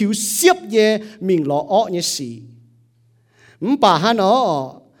tung thiếu Siepv nhé mình lo ọ như xì bà ha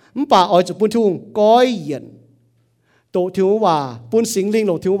nó bà ở chỗ bún thùng coi hiện tổ thiếu hòa bún sinh linh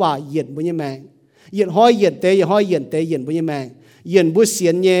lộ thiếu hòa hiện bao nhiêu mèng hiện hoi hiện tế hiện bao nhiêu mèng hiện bún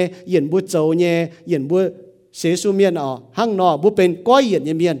xiên nhé hiện bún dầu nhé hiện bún xế su miên ở hang nọ bún bên coi hiện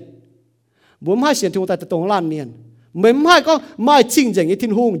như miên bún hai xiên thùng tại tông lan miên mấy hai có mai chinh dành cái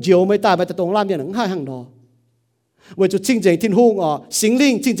thiên hùng chiều mấy tài tại tông lan miên ở hai hang nọ với chỗ chinh dành thiên hùng ở sinh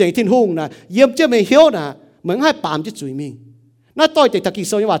linh chinh dành thiên hùng nè yếm chưa mấy hiếu nè mấy hai bám chứ chửi mình nó tôi tịch thật kỳ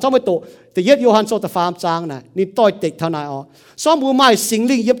sâu như vậy trong mấy tổ thì yết Yohan sâu tập phàm trang này nên tôi tịch thằng này ó sau mùa mai sinh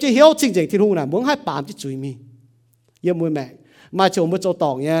linh yếm chứ hiếu chinh dành thiên hùng này muốn hai bám chứ chửi mình yếm mùa mẹ mai chiều mùa châu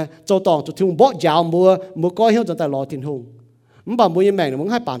tòng nha châu tòng chỗ thiên hùng bó giáo mùa coi hiếu cho ta lo thiên hùng muốn bảo mùa như mẹ muốn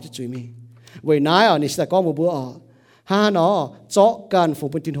hai bám chứ chửi mình vậy nãy ở này sẽ có một bữa ở ha nó chó can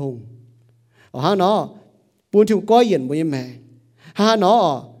phục bên thiên hùng ở ha nó buôn thiên hùng coi hiện mùa như mẹ ha nó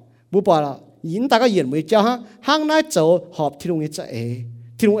ở bữa bỏ là yến ta có hiện mới cho ha hang nãy cháu họp thiên hùng như thế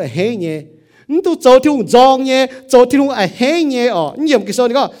thiên hùng ở hết nhé tu cháu thiên hùng Nzorng nhé cháu thiên hùng ở hết nhé ở nhiều cái số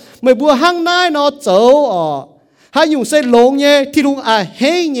này có mấy bữa hang nãy nó cháu ở hai dùng xe lông nhé thiên hùng ở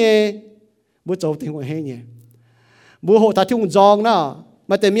hết nhé bữa cháu thiên hùng ở hết nhé bữa hộ ta thiên hùng Nzorng đó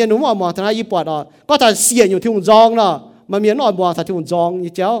mà tại miền núi mà thằng này y bọt đó có thằng Siec nhiều thiên hùng Nzorng đó mà miền nọ mà thằng thiên hùng Nzorng như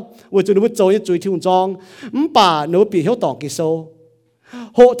cháu vừa rồi nó bữa cháu như chuối thiên hùng Nzorng bà nó bị hiếu tòng cái số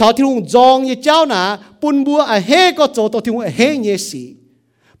hộ thảo thiên hùng Nzorng như cháu nà bún bùa ở hết có chỗ thiên hùng ở hết nhé xí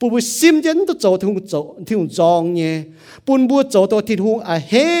bùn bùa sim chân tó chỗ thiên hùng Nzorng nhé bún bùa chỗ thiên hùng ở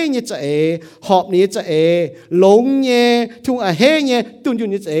hết nhé cho họp nhé cho lông nhé thiên hùng ở hết nhé tuân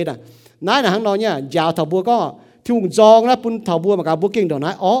tuân nhé cho nè nãy là hàng đó nhá giàu thảo bùa có thiên hùng Nzorng là bún thảo bùa mà cả bùa kinh đầu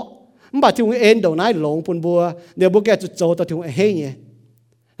nãy ó bà thiên hùng ên đầu nãy lông bún bùa nếu bùa kia chỗ thiên hùng ở hết nhé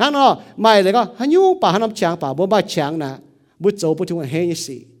hàng đó mày lại có hàng nhung bà hàng năm chàng bà bùa ba chàng nè bút dấu bút chung là hay như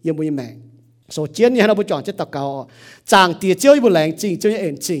gì yếm bút như mèng số chiến như nó bút chọn chết tao cao chàng tiệt chiếu bút lạnh chỉnh cho như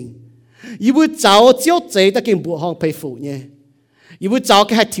ẩn chỉnh y bút cháu chiếu chế ta kinh bút hong phê phủ nhé y bút cháu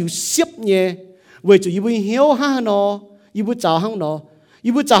cái hai thiếu Siepv nhé với chủ y bút hiếu ha nó y bút cháu hăng nó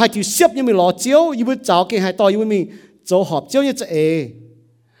y bút cháu hai thiếu Siepv như mình lo chiếu y bút cháu cái hai to y bút mình cháu họp chiếu như thế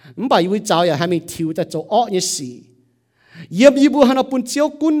bà y bút cháu ya hai mình thiếu ta cháu ọ như gì yếm y bút ha nó bút chiếu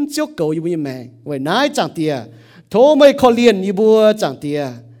cún chiếu cầu y bút như mèng với nãy chẳng tiệt thô mấy khó liền y bùa chẳng tiệt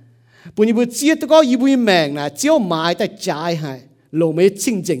bùn y bùa chia tôi có y bùa mèng nè chiếu mãi tại trái hay lồng mấy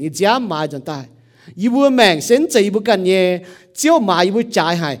chinh chỉnh y giá mãi chẳng tai y bùa mèng xén chạy y bùa cần nhé chiếu mãi y bùa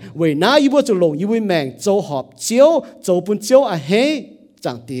trái hay vậy na y bùa cho lồng y bùa mèng châu họp chiếu châu bùn chiếu à hết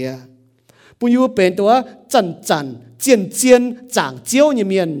chẳng tiệt bùn y bùa bềnตัวchẩn chẩn chiên chiên chẳng chiếu như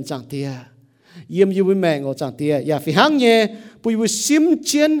miền chẳng tiệt yếm y bùa mèng ở chẳng tiệt ya phi hăng nhé bùn y bùa sim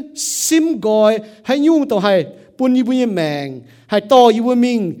chiên sim gọi hay nhung tàu hay bún y bún y mèng hay to y bún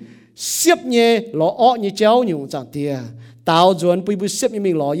mình Siepv nhé lọ ọ như cháu nhung chẳng tiệt tao chuẩn bún y bún Siepv như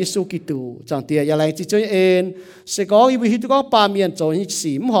mình lọ Giêsu Kitô chẳng tiệt ya lại chỉ cho em sẽ có y bún hít có ba miền cho như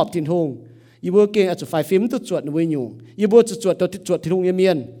xỉm họp thiên hùng y bún kia ở chỗ phải phím tu chuột với nhung y bún chuột tu chuột thiên hùng như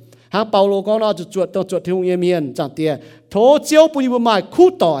miền hàng Paulo có nó chuột tu chuột thiên hùng như miền chẳng tiệt thố chiếu bún y bún mai khu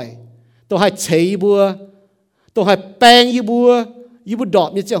tỏi tu hay chế bùa tu hay bèn y bún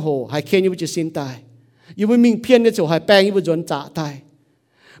đọt như chiang hồ hay khen y bún chỉ xin tai y bún mình phiền cái chỗ hay bèn y bún chuẩn trả tai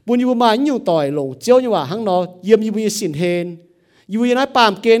bún y bún mai nhiều tỏi lồng chiếu như vậy hàng nó yếm y bún xin hên y bún nói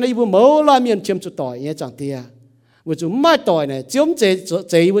bám kén y bún mẫu la miền chiêm chút tỏi nhé chẳng tiệt với chúng mai tỏi này chiếu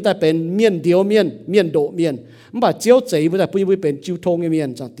chế y bún tại bên miền điếu miền độ miền mà chiếu chế y bún tại bún y bún bên chiếu thông như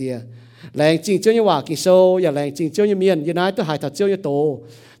miền chẳng tiệt làng chính chiếu như vậy kinh sâu ya làng chính chiếu như miền y nói tôi hay thật chiếu như tổ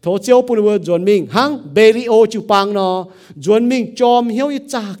thổ chiếu bún y bún chuẩn mình hàng belio chiếu pang nó chuẩn mình chom hiếu như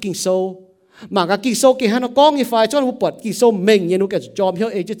cha kinh sâu mà cái kỳ sâu kỳ hắn nó có như phải cho nó bật kỳ sâu mình như nó cái chom hiếu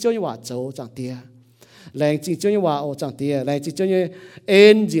ấy chứ chiếu như vậy cháu chẳng tiệt làng chính chiếu như vậy ô chẳng tiệt làng chính chiếu như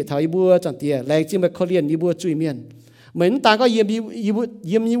en gì thảo y bùa chẳng tiệt làng chính mà khó liền y bùa chui miền mình ta có yếm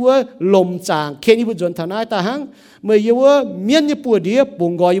y bùa lồng chàng khen y bùa chuẩn thằng này ta hăng mà y bùa miên như bùa đĩa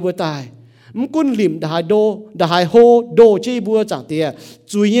bùng gọi y bùa tài quân lim đã hai hô đồ chơi bùa chẳng tiệt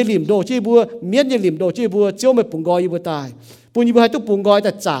chui như lim đồ chơi bùa miên như lim đồ chơi bùa chiếu mà bùng gọi y bùa tài bùn y bùa hai tu bùng gọi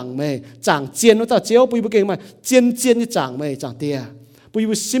ta chẳng chiên nó ta chiếu bùn y bùa kinh mà chiên như chẳng mày chẳng tiệt bùn y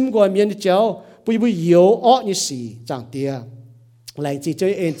bùa sim gọi miên như chiếu bùn y bùa yếu ọ như xì chẳng tiệt lành chỉ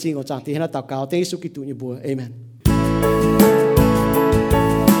chơi ên chỉ của chàng thì là tạo cáo tế số kỹ tụ như bùa. Amen.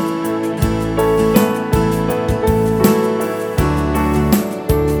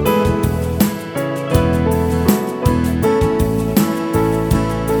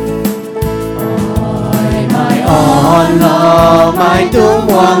 Lo mai tung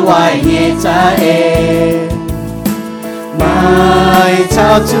muang hoài nhẹ cha em mai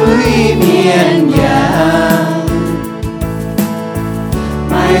trao chuối miền giang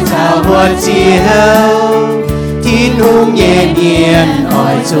mai trao buồn chiều thiên hung nhẹ điền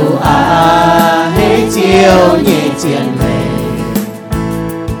ỏi chủ hết chiều nhẹ chiến về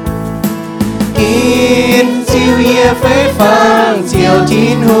kín chiều ye phế phang chiều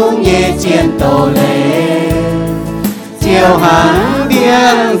thiên hung nhẹ chiến tổ lệ chiều hàng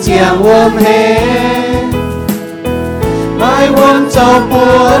biếng chiang ôm hết mai ôm châu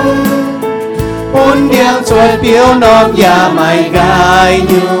buồn biếng chuột biếu non nhà mày gai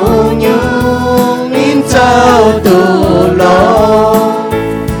nhung nhung nín châu tù lô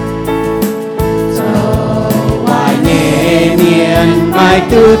châu hoài nhẹ miền mai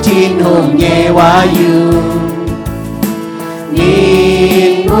tư chín hùng nhẹ hoa yu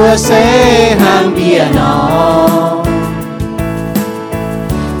nhìn mưa sẽ hàng bia nó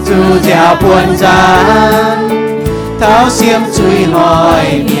dù giàu buồn gian tháo xiêm chui hỏi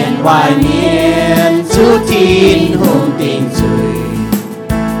miền hoài miền chú tin hùng tình chui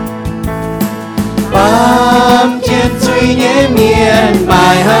bám trên chui nhé miền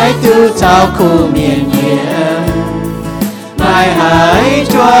mai hãy tư trao khu miền nhiễm mai hãy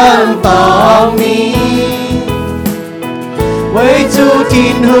choang tỏ mi với chú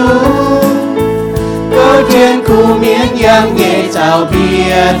tin hùng câu chuyện khu miền yang nhẹ chào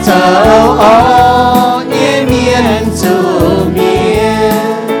bia châu ó nhẹ miền chú miền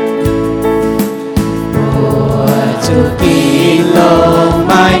của chú kỳ lông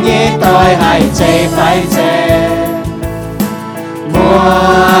mai nhẹ tôi hay chạy phải chạy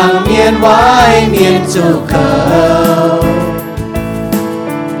muang miền vãi miền chú khâu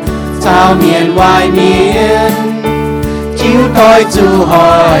chào miền vãi miền chiếu tôi chú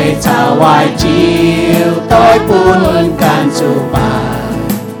hỏi chào hoài chiều tôi buồn can chú bà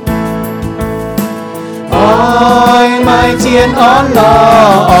ôi mai chiến ón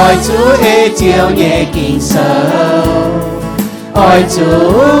lo ôi chú ê chiều nhẹ kinh sâu ôi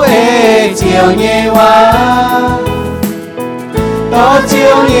chú ê chiều nhẹ hoa đó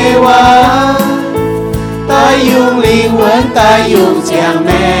chiều nhẹ hoa ta dùng linh huấn ta dùng chàng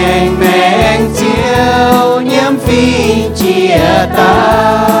mèn mèn chiều nhiễm phi chia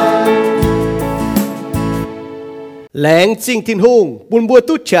ta lén chính thiên hùng buồn bùa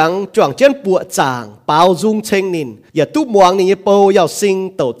tu trắng choàng chân bùa chàng bao dung tranh nínอย่าtu muang nín bầu yào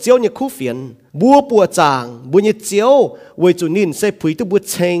sinh tổ chiếu như khu phiền bùa bùa chàng bùa như chiếu với chủ nín sẽ phủi tu bùa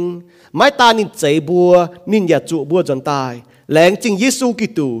tranh mái ta nín chạy bùa nínอย่าtrụ bùa dần tài lén chính Giêsu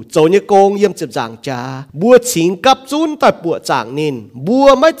Kitô cho như công yếm chụp giảng cha bùa chính cấp chun tại bùa giảng nín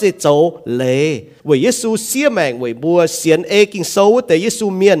bùa mấy chế châu lệ với Giêsu xia mèn với bùa xiên ê kinh sâu tại Giêsu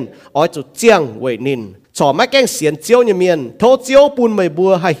miền ở chỗ chiang với nín cho mấy cái xiên chiếu như miền thô chiếu bùn mày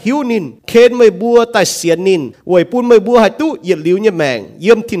bùa hay hiu nín khen mày bùa tại xiên nín với bùn mày bùa hay tu nhiệt liu như mèn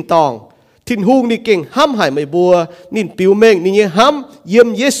yếm thiên tòng thiên hung ni kinh hăm hải mày bùa nín piu mèn nín như hăm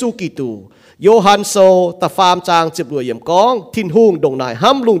yếm Giêsu Kitô Johan sâu ta phàm trang chụp đuổi yểm con thiên hung đồng nải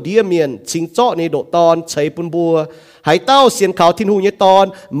hăm lùng đĩa miền chính chọ này độ ton cháy bùn bùa hãy tao xiên khảo thiên hung như ton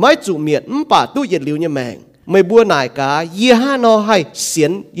mấy chủ miền bà tu nhiệt liu như mèn mày bùa nải cả ye ha no hay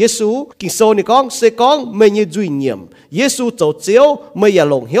xiên Giêsu kinh sâu này con sẽ con mày như duy nhiệm Giêsu châu chiếu mày ya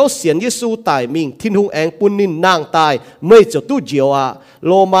lồng hiếu xiên Giêsu tài mình thiên hung anh bùn nín nàng tài mày châu tu diệu à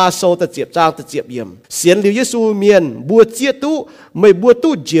lô ma sâu ta chiệp trang ta chiệp yểm xiên liu Giêsu miền bùa chia tu mày bùa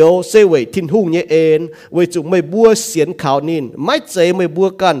tu diệu sẽ về thiên hung nhé en về chúng mày bùa xiên khảo nín mấy chế mày bùa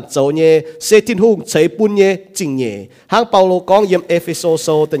can châu nhé sẽ thiên hung cháy bùn nhé chính nhé hang Paulo con yểm Epheso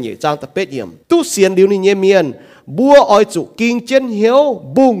sâu ta nhé trang ta pet yểm tu xiên liu nín nhé miền bùa oi chủ kinh chiến hiếu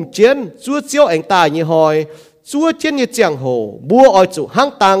bùng chiến chúa chiếu anh tài như hỏi chúa chiến như chẳng hồ bùa oi chủ hang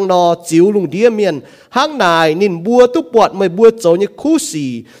tang no chiếu lùng đĩa miền hang nài nín bùa tu bọt mày bùa châu như khu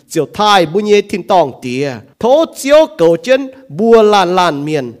xì chiều thai bùa nhé thiên tòng tía thố chiếu cầu chiến bùa làn làn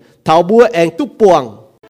miền thảo bùa anh tu buồng